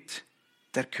David,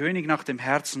 der König nach dem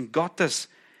Herzen Gottes,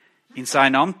 in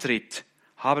sein Amt tritt,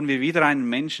 haben wir wieder einen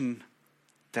Menschen,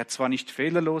 der zwar nicht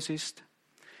fehlerlos ist,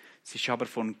 sich aber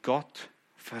von Gott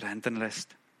verändern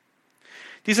lässt.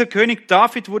 Dieser König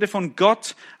David wurde von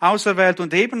Gott auserwählt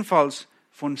und ebenfalls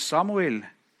von Samuel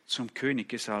zum König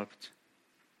gesalbt.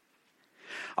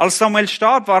 Als Samuel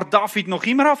starb, war David noch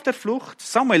immer auf der Flucht.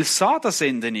 Samuel sah das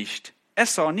Ende nicht. Er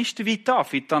sah nicht, wie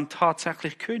David dann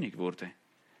tatsächlich König wurde.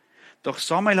 Doch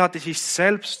Samuel hatte sich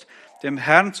selbst dem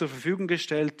Herrn zur Verfügung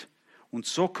gestellt und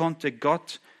so konnte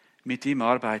Gott mit ihm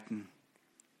arbeiten.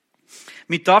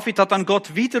 Mit David hat dann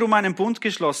Gott wiederum einen Bund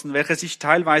geschlossen, welcher sich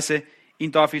teilweise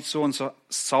in Davids Sohn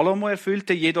Salomo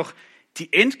erfüllte, jedoch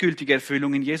die endgültige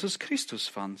Erfüllung in Jesus Christus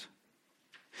fand.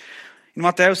 In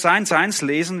Matthäus 1,1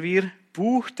 lesen wir,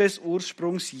 Buch des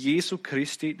Ursprungs Jesu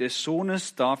Christi, des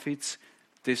Sohnes Davids,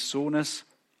 des Sohnes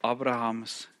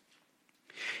Abrahams.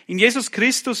 In Jesus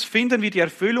Christus finden wir die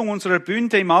Erfüllung unserer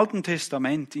Bünde im Alten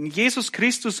Testament. In Jesus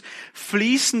Christus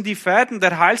fließen die Fäden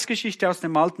der Heilsgeschichte aus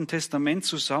dem Alten Testament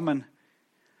zusammen.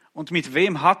 Und mit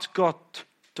wem hat Gott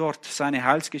dort seine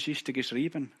Heilsgeschichte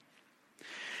geschrieben?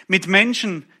 Mit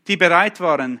Menschen, die bereit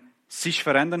waren, sich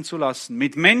verändern zu lassen,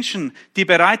 mit Menschen, die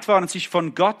bereit waren, sich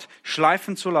von Gott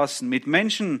schleifen zu lassen, mit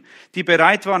Menschen, die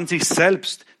bereit waren, sich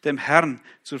selbst dem Herrn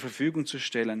zur Verfügung zu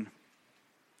stellen.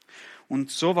 Und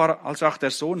so war also auch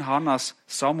der Sohn Hannas,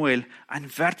 Samuel,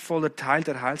 ein wertvoller Teil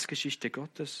der Heilsgeschichte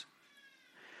Gottes.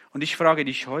 Und ich frage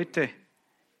dich heute,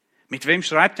 mit wem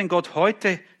schreibt denn Gott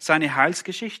heute seine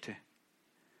Heilsgeschichte?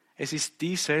 Es ist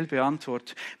dieselbe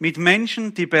Antwort. Mit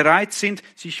Menschen, die bereit sind,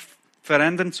 sich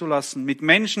verändern zu lassen. Mit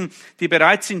Menschen, die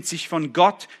bereit sind, sich von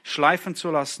Gott schleifen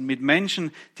zu lassen. Mit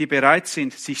Menschen, die bereit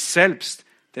sind, sich selbst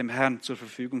dem Herrn zur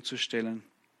Verfügung zu stellen.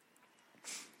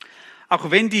 Auch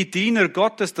wenn die Diener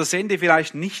Gottes das Ende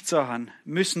vielleicht nicht sahen,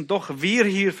 müssen doch wir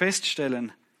hier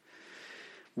feststellen,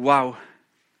 wow,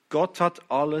 Gott hat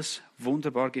alles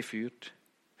wunderbar geführt.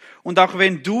 Und auch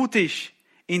wenn du dich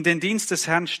in den Dienst des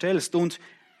Herrn stellst und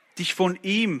dich von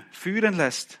ihm führen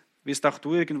lässt, wirst auch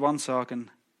du irgendwann sagen,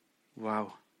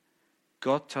 wow,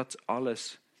 Gott hat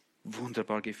alles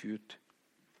wunderbar geführt.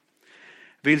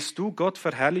 Willst du Gott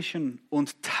verherrlichen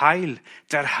und Teil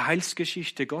der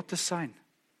Heilsgeschichte Gottes sein?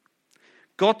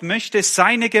 Gott möchte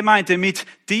seine Gemeinde mit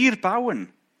dir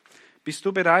bauen. Bist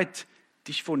du bereit,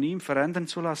 dich von ihm verändern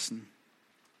zu lassen?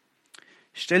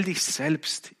 Stell dich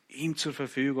selbst ihm zur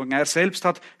Verfügung. Er selbst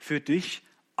hat für dich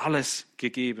alles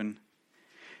gegeben.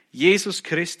 Jesus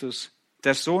Christus,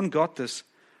 der Sohn Gottes,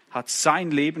 hat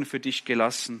sein Leben für dich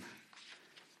gelassen.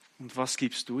 Und was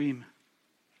gibst du ihm?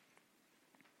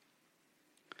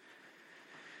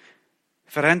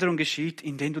 Veränderung geschieht,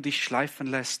 indem du dich schleifen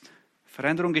lässt.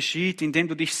 Veränderung geschieht, indem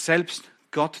du dich selbst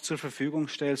Gott zur Verfügung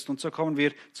stellst. Und so kommen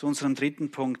wir zu unserem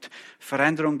dritten Punkt.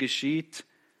 Veränderung geschieht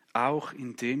auch,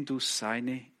 indem du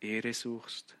seine Ehre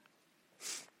suchst.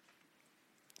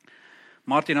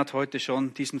 Martin hat heute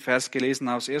schon diesen Vers gelesen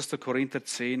aus 1. Korinther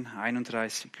 10,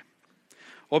 31.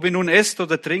 Ob ihr nun esst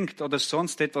oder trinkt oder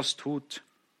sonst etwas tut,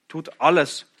 tut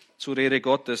alles zur Ehre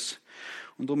Gottes.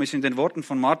 Und um es in den Worten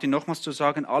von Martin nochmals zu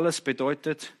sagen, alles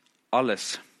bedeutet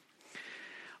alles.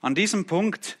 An diesem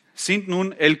Punkt sind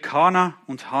nun Elkana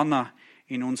und Hannah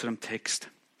in unserem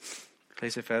Text. Ich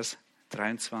lese Vers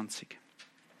 23.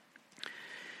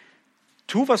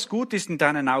 Tu, was gut ist in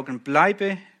deinen Augen,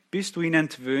 bleibe, bis du ihn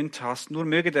entwöhnt hast. Nur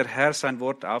möge der Herr sein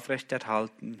Wort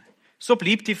aufrechterhalten. So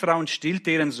blieb die Frau und stillte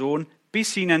ihren Sohn,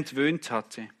 bis sie ihn entwöhnt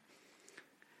hatte.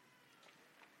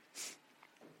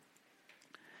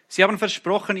 Sie haben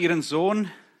versprochen, ihren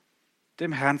Sohn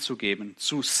dem Herrn zu geben,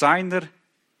 zu seiner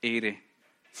Ehre.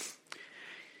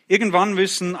 Irgendwann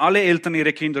müssen alle Eltern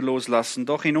ihre Kinder loslassen,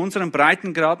 doch in unseren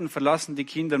Breitengraden verlassen die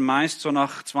Kinder meist so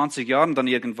nach 20 Jahren dann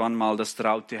irgendwann mal das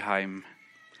traute Heim.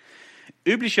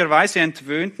 Üblicherweise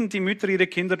entwöhnten die Mütter ihre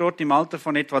Kinder dort im Alter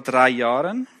von etwa 3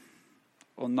 Jahren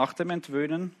und nach dem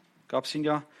Entwöhnen gab es ihn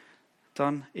ja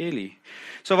dann Eli.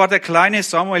 So war der kleine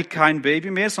Samuel kein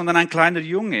Baby mehr, sondern ein kleiner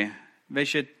Junge,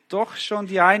 welcher doch schon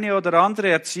die eine oder andere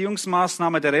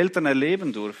Erziehungsmaßnahme der Eltern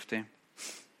erleben durfte.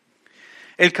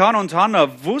 Elkana und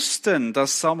Hannah wussten,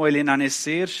 dass Samuel in eine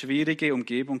sehr schwierige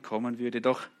Umgebung kommen würde,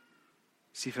 doch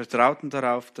sie vertrauten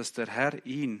darauf, dass der Herr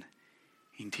ihn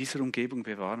in dieser Umgebung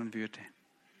bewahren würde.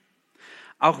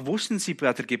 Auch wussten sie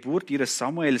bei der Geburt ihres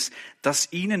Samuels,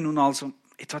 dass ihnen nun also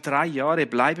etwa 3 Jahre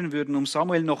bleiben würden, um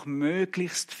Samuel noch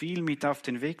möglichst viel mit auf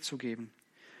den Weg zu geben.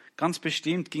 Ganz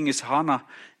bestimmt ging es Hannah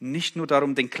nicht nur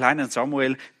darum, den kleinen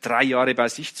Samuel 3 Jahre bei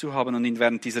sich zu haben und ihn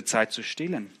während dieser Zeit zu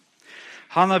stillen.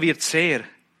 Hannah wird sehr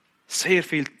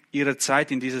viel ihrer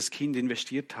Zeit in dieses Kind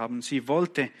investiert haben. Sie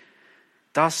wollte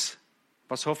das,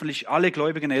 was hoffentlich alle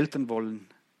gläubigen Eltern wollen,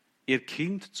 ihr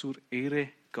Kind zur Ehre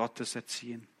Gottes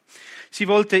erziehen. Sie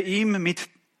wollte ihm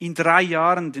in 3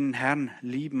 Jahren den Herrn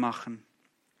lieb machen.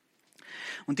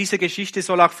 Und diese Geschichte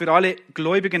soll auch für alle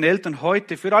gläubigen Eltern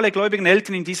heute, für alle gläubigen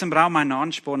Eltern in diesem Raum ein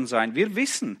Ansporn sein. Wir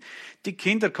wissen, die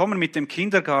Kinder kommen mit dem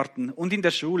Kindergarten und in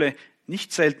der Schule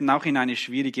nicht selten auch in eine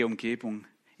schwierige Umgebung,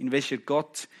 in welcher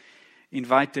Gott in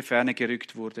weite Ferne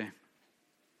gerückt wurde.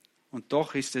 Und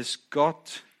doch ist es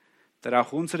Gott, der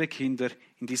auch unsere Kinder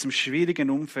in diesem schwierigen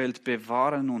Umfeld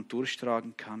bewahren und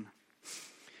durchtragen kann.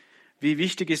 Wie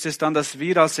wichtig ist es dann, dass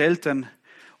wir als Eltern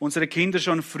unsere Kinder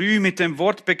schon früh mit dem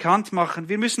Wort bekannt machen.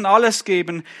 Wir müssen alles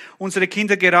geben, unsere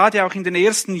Kinder gerade auch in den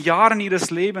ersten Jahren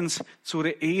ihres Lebens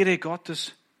zur Ehre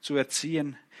Gottes zu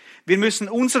erziehen. Wir müssen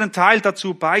unseren Teil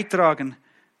dazu beitragen,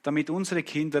 damit unsere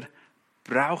Kinder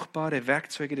brauchbare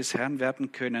Werkzeuge des Herrn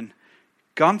werden können.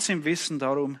 Ganz im Wissen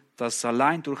darum, dass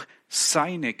allein durch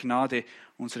seine Gnade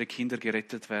unsere Kinder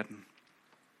gerettet werden.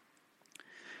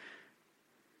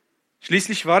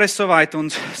 Schließlich war es soweit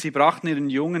und sie brachten ihren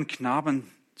jungen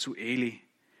Knaben zu Eli.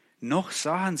 Noch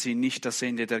sahen sie nicht das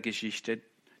Ende der Geschichte,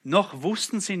 noch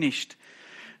wussten sie nicht,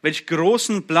 welch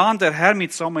großen Plan der Herr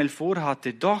mit Samuel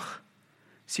vorhatte. Doch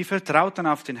sie vertrauten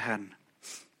auf den Herrn.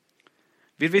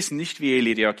 Wir wissen nicht, wie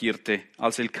Eli reagierte,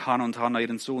 als Elkanah und Hannah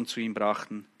ihren Sohn zu ihm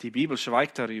brachten. Die Bibel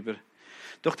schweigt darüber.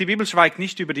 Doch die Bibel schweigt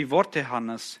nicht über die Worte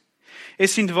Hannas.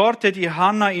 Es sind Worte, die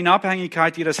Hannah in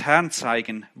Abhängigkeit ihres Herrn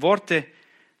zeigen. Worte,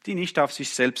 die nicht auf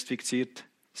sich selbst fixiert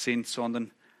sind,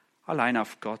 sondern allein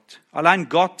auf Gott. Allein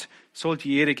Gott soll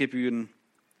die Ehre gebühren.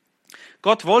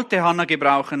 Gott wollte Hannah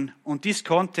gebrauchen und dies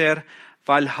konnte er,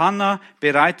 weil Hannah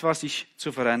bereit war, sich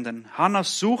zu verändern. Hannah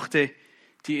suchte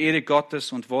die Ehre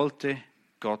Gottes und wollte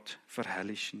Gott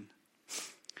verherrlichen.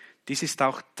 Dies ist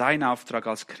auch dein Auftrag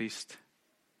als Christ.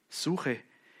 Suche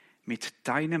mit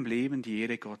deinem Leben die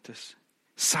Ehre Gottes.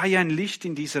 Sei ein Licht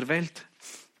in dieser Welt.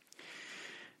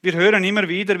 Wir hören immer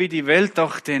wieder, wie die Welt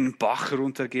auch den Bach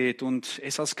runtergeht und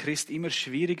es als Christ immer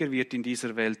schwieriger wird in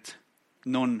dieser Welt.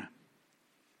 Nun,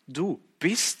 du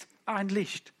bist ein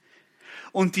Licht.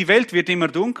 Und die Welt wird immer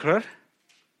dunkler.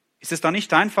 Ist es dann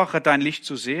nicht einfacher, dein Licht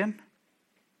zu sehen?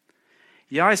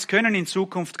 Ja, es können in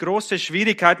Zukunft große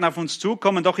Schwierigkeiten auf uns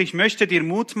zukommen, doch ich möchte dir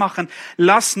Mut machen.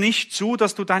 Lass nicht zu,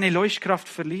 dass du deine Leuchtkraft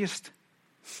verlierst.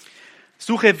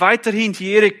 Suche weiterhin die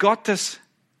Ehre Gottes.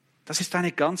 Das ist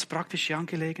eine ganz praktische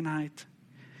Angelegenheit.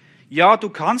 Ja, du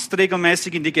kannst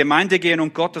regelmäßig in die Gemeinde gehen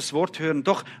und Gottes Wort hören,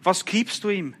 doch was gibst du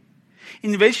ihm?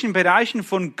 In welchen Bereichen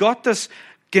von Gottes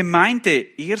Gemeinde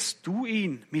ehrst du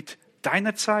ihn mit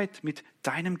deiner Zeit, mit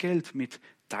deinem Geld, mit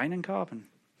deinen Gaben?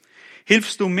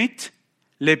 Hilfst du mit,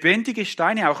 lebendige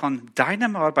Steine auch an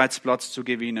deinem Arbeitsplatz zu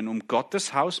gewinnen, um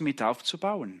Gottes Haus mit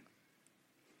aufzubauen?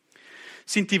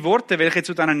 Sind die Worte, welche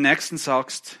du deinen Nächsten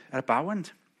sagst,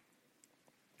 erbauend?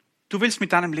 Du willst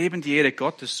mit deinem Leben die Ehre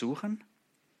Gottes suchen?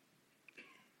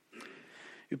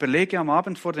 Überlege am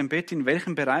Abend vor dem Bett, in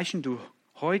welchen Bereichen du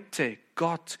heute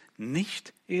Gott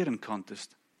nicht ehren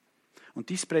konntest. Und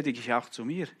dies predige ich auch zu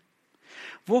mir.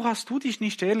 Wo hast du dich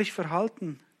nicht ehrlich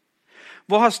verhalten?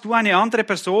 Wo hast du eine andere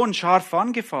Person scharf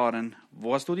angefahren?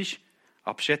 Wo hast du dich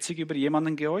abschätzig über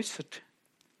jemanden geäußert?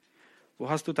 Wo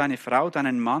hast du deine Frau,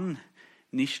 deinen Mann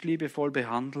nicht liebevoll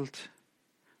behandelt?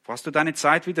 Wo hast du deine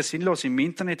Zeit wieder sinnlos im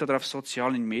Internet oder auf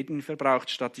sozialen Medien verbraucht,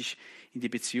 statt dich in die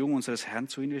Beziehung unseres Herrn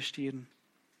zu investieren?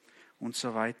 Und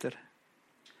so weiter.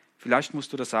 Vielleicht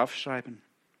musst du das aufschreiben.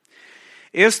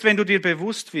 Erst wenn du dir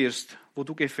bewusst wirst, wo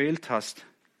du gefehlt hast,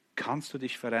 kannst du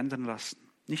dich verändern lassen.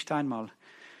 Nicht einmal,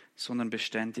 sondern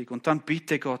beständig. Und dann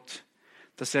bitte Gott,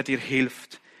 dass er dir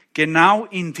hilft, genau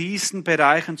in diesen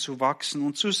Bereichen zu wachsen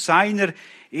und zu seiner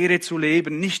Ehre zu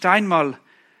leben. Nicht einmal,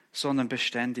 sondern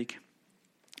beständig.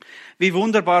 Wie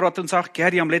wunderbar hat uns auch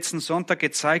Gary am letzten Sonntag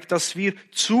gezeigt, dass wir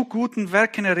zu guten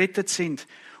Werken errettet sind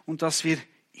und dass wir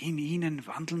in ihnen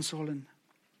wandeln sollen.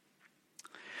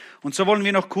 Und so wollen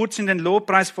wir noch kurz in den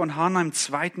Lobpreis von Hannah im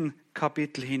 2.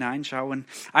 Kapitel hineinschauen.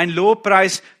 Ein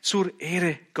Lobpreis zur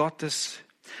Ehre Gottes.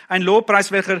 Ein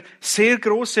Lobpreis, welcher sehr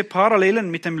große Parallelen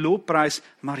mit dem Lobpreis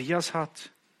Marias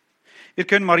hat. Wir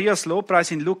können Marias Lobpreis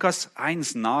in Lukas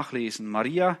 1 nachlesen.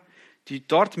 Maria, die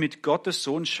dort mit Gottes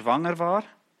Sohn schwanger war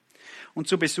und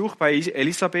zu Besuch bei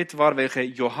Elisabeth war, welche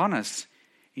Johannes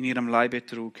in ihrem Leibe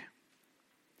trug.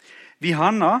 Wie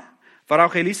Hannah war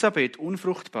auch Elisabeth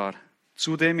unfruchtbar,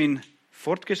 zudem in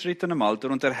fortgeschrittenem Alter.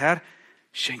 Und der Herr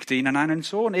schenkte ihnen einen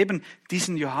Sohn, eben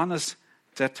diesen Johannes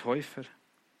der Täufer.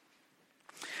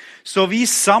 So wie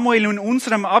Samuel in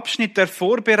unserem Abschnitt der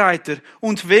Vorbereiter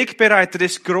und Wegbereiter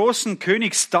des großen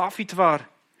Königs David war,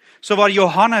 so war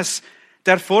Johannes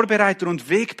der Vorbereiter und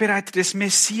Wegbereiter des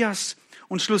Messias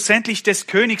und schlussendlich des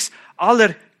Königs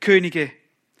aller Könige.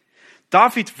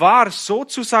 David war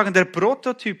sozusagen der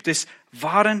Prototyp des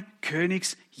wahren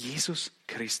Königs Jesus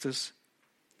Christus.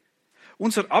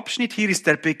 Unser Abschnitt hier ist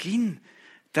der Beginn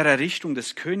der Errichtung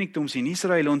des Königtums in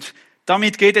Israel und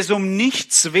damit geht es um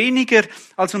nichts weniger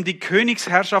als um die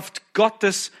Königsherrschaft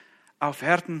Gottes auf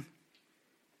Erden.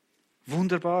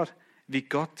 Wunderbar, wie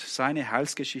Gott seine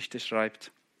Heilsgeschichte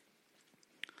schreibt.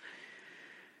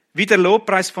 Wie der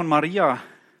Lobpreis von Maria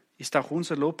ist auch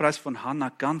unser Lobpreis von Hannah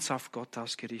ganz auf Gott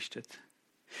ausgerichtet.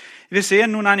 Wir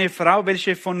sehen nun eine Frau,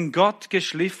 welche von Gott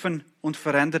geschliffen und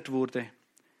verändert wurde.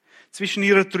 Zwischen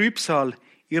ihrer Trübsal,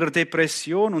 ihrer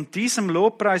Depression und diesem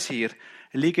Lobpreis hier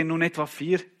liegen nun etwa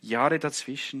 4 Jahre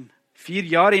dazwischen. 4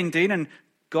 Jahre, in denen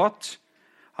Gott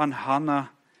an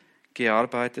Hannah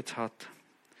gearbeitet hat.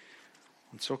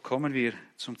 Und so kommen wir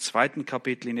zum 2.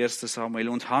 Kapitel in 1. Samuel.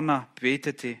 Und Hannah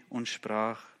betete und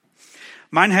sprach: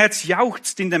 Mein Herz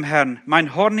jauchzt in dem Herrn,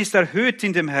 mein Horn ist erhöht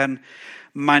in dem Herrn.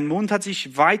 Mein Mund hat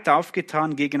sich weit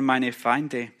aufgetan gegen meine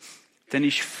Feinde, denn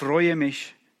ich freue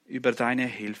mich über deine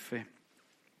Hilfe.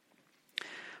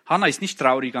 Hannah ist nicht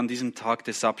traurig an diesem Tag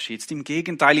des Abschieds. Im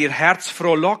Gegenteil, ihr Herz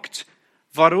frohlockt.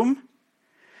 Warum?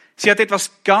 Sie hat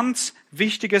etwas ganz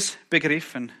Wichtiges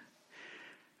begriffen.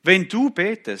 Wenn du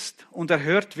betest und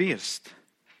erhört wirst,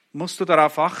 musst du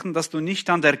darauf achten, dass du nicht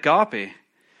an der Gabe,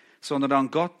 sondern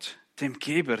an Gott, dem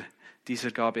Geber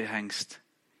dieser Gabe, hängst.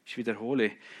 Ich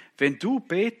wiederhole, wenn du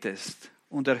betest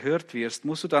und erhört wirst,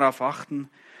 musst du darauf achten,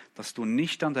 dass du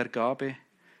nicht an der Gabe,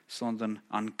 sondern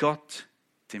an Gott,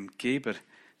 dem Geber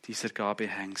dieser Gabe,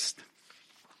 hängst.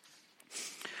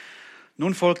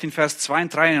 Nun folgt in Vers 2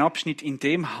 und 3 ein Abschnitt, in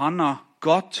dem Hannah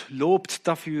Gott lobt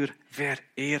dafür, wer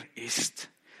er ist.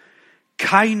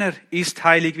 Keiner ist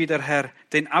heilig wie der Herr,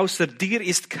 denn außer dir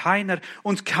ist keiner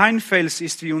und kein Fels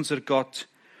ist wie unser Gott.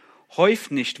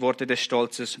 Häuft nicht Worte des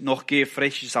Stolzes, noch gehe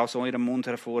Freches aus eurem Mund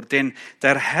hervor, denn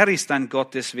der Herr ist ein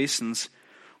Gott des Wissens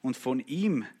und von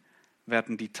ihm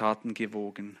werden die Taten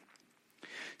gewogen.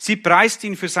 Sie preist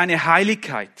ihn für seine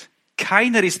Heiligkeit.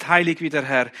 Keiner ist heilig wie der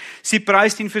Herr. Sie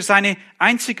preist ihn für seine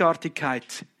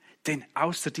Einzigartigkeit, denn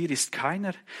außer dir ist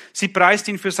keiner. Sie preist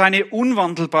ihn für seine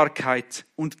Unwandelbarkeit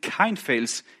und kein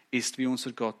Fels ist wie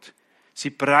unser Gott.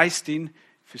 Sie preist ihn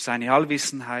für seine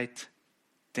Allwissenheit,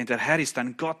 denn der Herr ist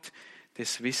ein Gott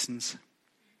des Wissens.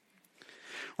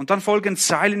 Und dann folgen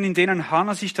Zeilen, in denen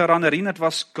Hannah sich daran erinnert,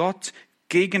 was Gott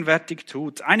gegenwärtig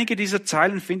tut. Einige dieser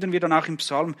Zeilen finden wir dann auch im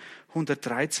Psalm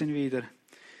 113 wieder.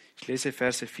 Ich lese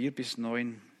Verse 4 bis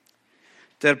 9.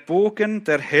 Der Bogen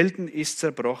der Helden ist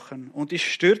zerbrochen und die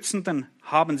Stürzenden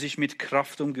haben sich mit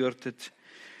Kraft umgürtet.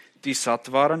 Die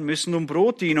satt waren, müssen um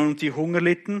Brot dienen und die Hunger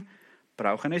litten,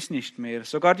 brauchen es nicht mehr.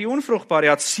 Sogar die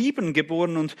Unfruchtbare hat 7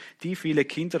 geboren und die viele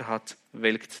Kinder hat,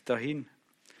 welkt dahin.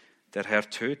 Der Herr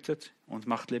tötet und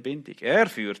macht lebendig. Er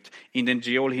führt in den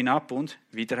Sheol hinab und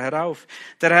wieder herauf.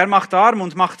 Der Herr macht arm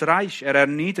und macht reich. Er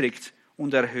erniedrigt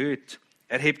und erhöht.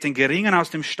 Er hebt den Geringen aus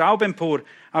dem Staub empor.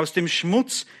 Aus dem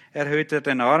Schmutz erhöht er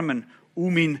den Armen,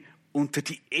 um ihn unter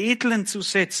die Edlen zu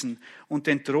setzen. Und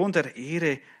den Thron der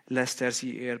Ehre lässt er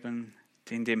sie erben.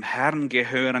 Denn dem Herrn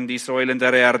gehören die Säulen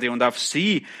der Erde und auf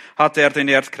sie hat er den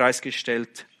Erdkreis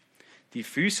gestellt. Die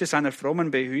Füße seiner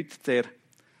Frommen behütet er,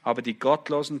 aber die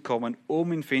Gottlosen kommen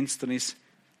um in Finsternis,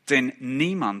 denn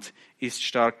niemand ist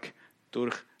stark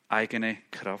durch eigene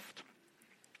Kraft.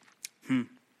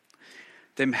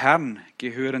 Dem Herrn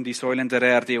gehören die Säulen der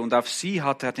Erde und auf sie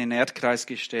hat er den Erdkreis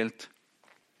gestellt.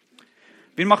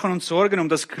 Wir machen uns Sorgen um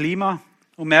das Klima,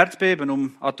 um Erdbeben,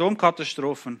 um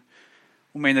Atomkatastrophen,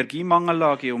 um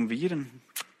Energiemangellage, um Viren.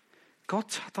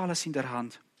 Gott hat alles in der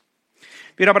Hand.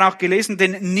 Wir haben auch gelesen,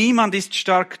 denn niemand ist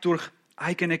stark durch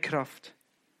eigene Kraft.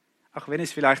 Auch wenn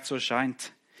es vielleicht so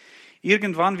scheint.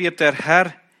 Irgendwann wird der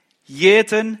Herr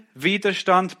jeden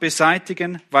Widerstand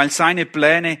beseitigen, weil seine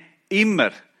Pläne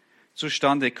immer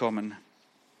zustande kommen.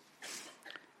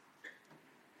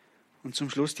 Und zum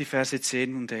Schluss die Verse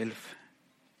 10 und 11.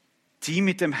 Die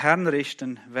mit dem Herrn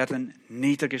richten, werden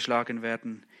niedergeschlagen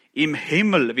werden. Im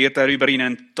Himmel wird er über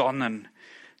ihnen donnern.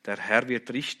 Der Herr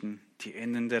wird richten die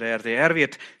Enden der Erde. Er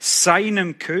wird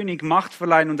seinem König Macht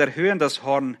verleihen und erhöhen das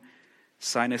Horn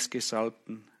seines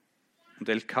Gesalbten. Und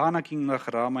Elkana ging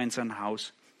nach Rama in sein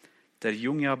Haus. Der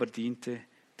Junge aber diente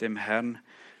dem Herrn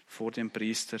vor dem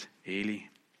Priester Eli.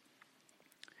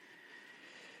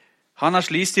 Hannah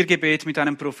schließt ihr Gebet mit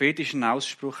einem prophetischen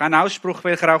Ausspruch. Ein Ausspruch,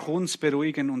 welcher auch uns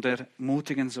beruhigen und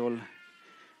ermutigen soll.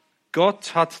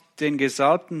 Gott hat den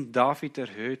Gesalbten David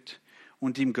erhöht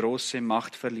und ihm große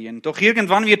Macht verliehen. Doch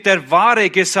irgendwann wird der wahre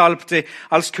Gesalbte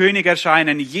als König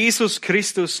erscheinen, Jesus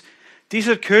Christus.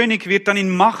 Dieser König wird dann in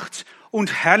Macht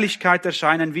und Herrlichkeit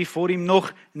erscheinen, wie vor ihm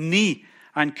noch nie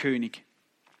ein König.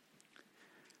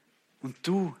 Und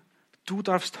du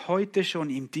darfst heute schon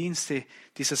im Dienste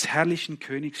dieses herrlichen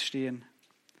Königs stehen.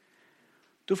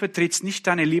 Du vertrittst nicht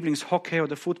deine Lieblingshockey-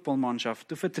 oder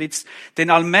Footballmannschaft. Du vertrittst den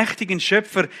allmächtigen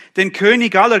Schöpfer, den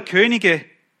König aller Könige.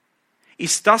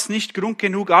 Ist das nicht Grund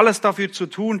genug, alles dafür zu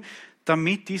tun,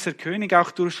 damit dieser König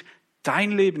auch durch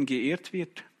dein Leben geehrt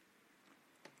wird?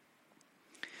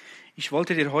 Ich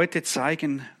wollte dir heute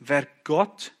zeigen, wer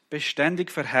Gott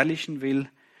beständig verherrlichen will,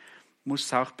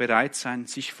 muss auch bereit sein,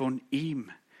 sich von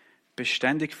ihm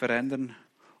beständig verändern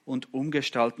und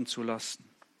umgestalten zu lassen.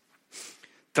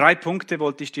 3 Punkte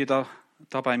wollte ich dir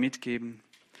dabei mitgeben.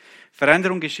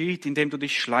 Veränderung geschieht, indem du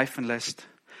dich schleifen lässt.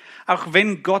 Auch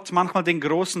wenn Gott manchmal den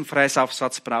großen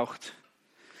Fräsaufsatz braucht.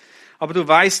 Aber du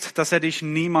weißt, dass er dich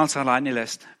niemals alleine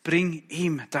lässt. Bring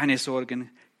ihm deine Sorgen.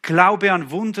 Glaube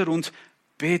an Wunder und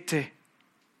bete.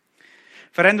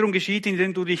 Veränderung geschieht,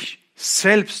 indem du dich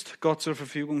selbst Gott zur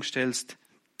Verfügung stellst.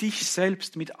 Dich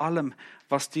selbst mit allem,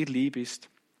 was dir lieb ist.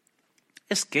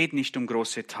 Es geht nicht um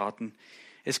große Taten.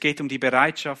 Es geht um die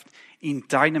Bereitschaft in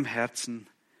deinem Herzen.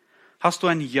 Hast du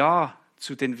ein Ja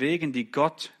zu den Wegen, die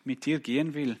Gott mit dir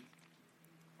gehen will?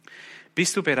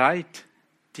 Bist du bereit,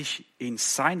 dich in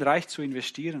sein Reich zu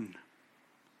investieren?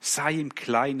 Sei im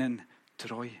Kleinen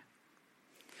treu.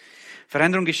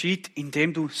 Veränderung geschieht,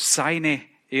 indem du seine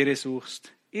Ehre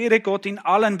suchst. Ehre Gott in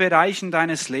allen Bereichen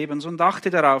deines Lebens und achte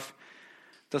darauf,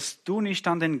 dass du nicht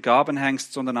an den Gaben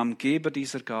hängst, sondern am Geber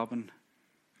dieser Gaben,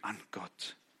 an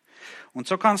Gott. Und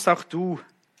so kannst auch du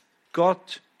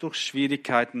Gott durch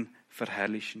Schwierigkeiten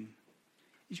verherrlichen.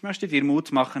 Ich möchte dir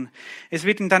Mut machen. Es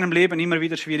wird in deinem Leben immer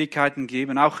wieder Schwierigkeiten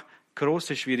geben, auch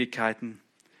große Schwierigkeiten.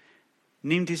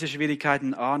 Nimm diese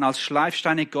Schwierigkeiten an als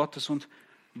Schleifsteine Gottes und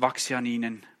wachse an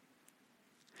ihnen.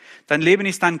 Dein Leben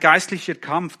ist ein geistlicher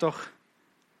Kampf, doch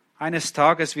eines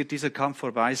Tages wird dieser Kampf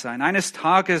vorbei sein. Eines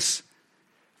Tages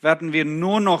werden wir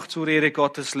nur noch zur Ehre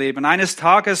Gottes leben. Eines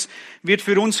Tages wird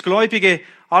für uns Gläubige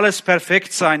alles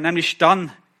perfekt sein, nämlich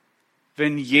dann,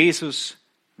 wenn Jesus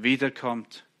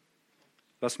wiederkommt.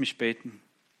 Lass mich beten.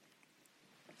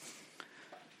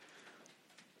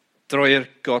 Treuer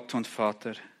Gott und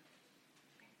Vater,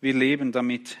 wir leben,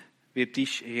 damit wir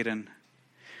dich ehren.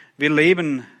 Wir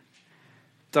leben,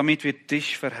 damit wir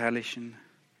dich verherrlichen.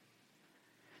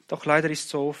 Doch leider ist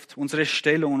so oft unsere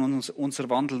Stellung und unser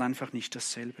Wandeln einfach nicht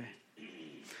dasselbe.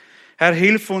 Herr,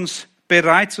 hilf uns,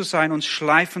 bereit zu sein, uns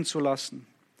schleifen zu lassen.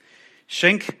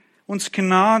 Schenk uns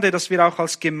Gnade, dass wir auch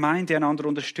als Gemeinde einander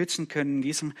unterstützen können in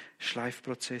diesem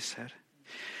Schleifprozess, Herr.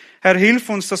 Herr, hilf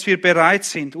uns, dass wir bereit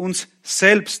sind, uns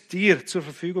selbst dir zur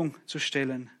Verfügung zu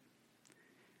stellen.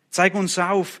 Zeig uns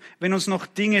auf, wenn uns noch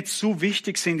Dinge zu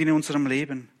wichtig sind in unserem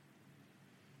Leben.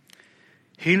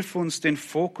 Hilf uns, den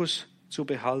Fokus zu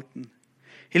behalten.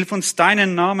 Hilf uns,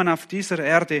 deinen Namen auf dieser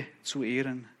Erde zu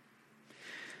ehren.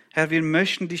 Herr, wir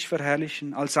möchten dich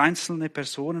verherrlichen, als einzelne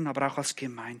Personen, aber auch als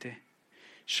Gemeinde.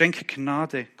 Schenke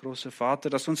Gnade, großer Vater,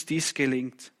 dass uns dies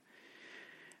gelingt.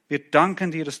 Wir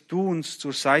danken dir, dass du uns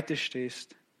zur Seite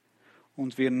stehst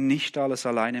und wir nicht alles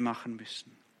alleine machen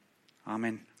müssen.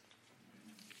 Amen.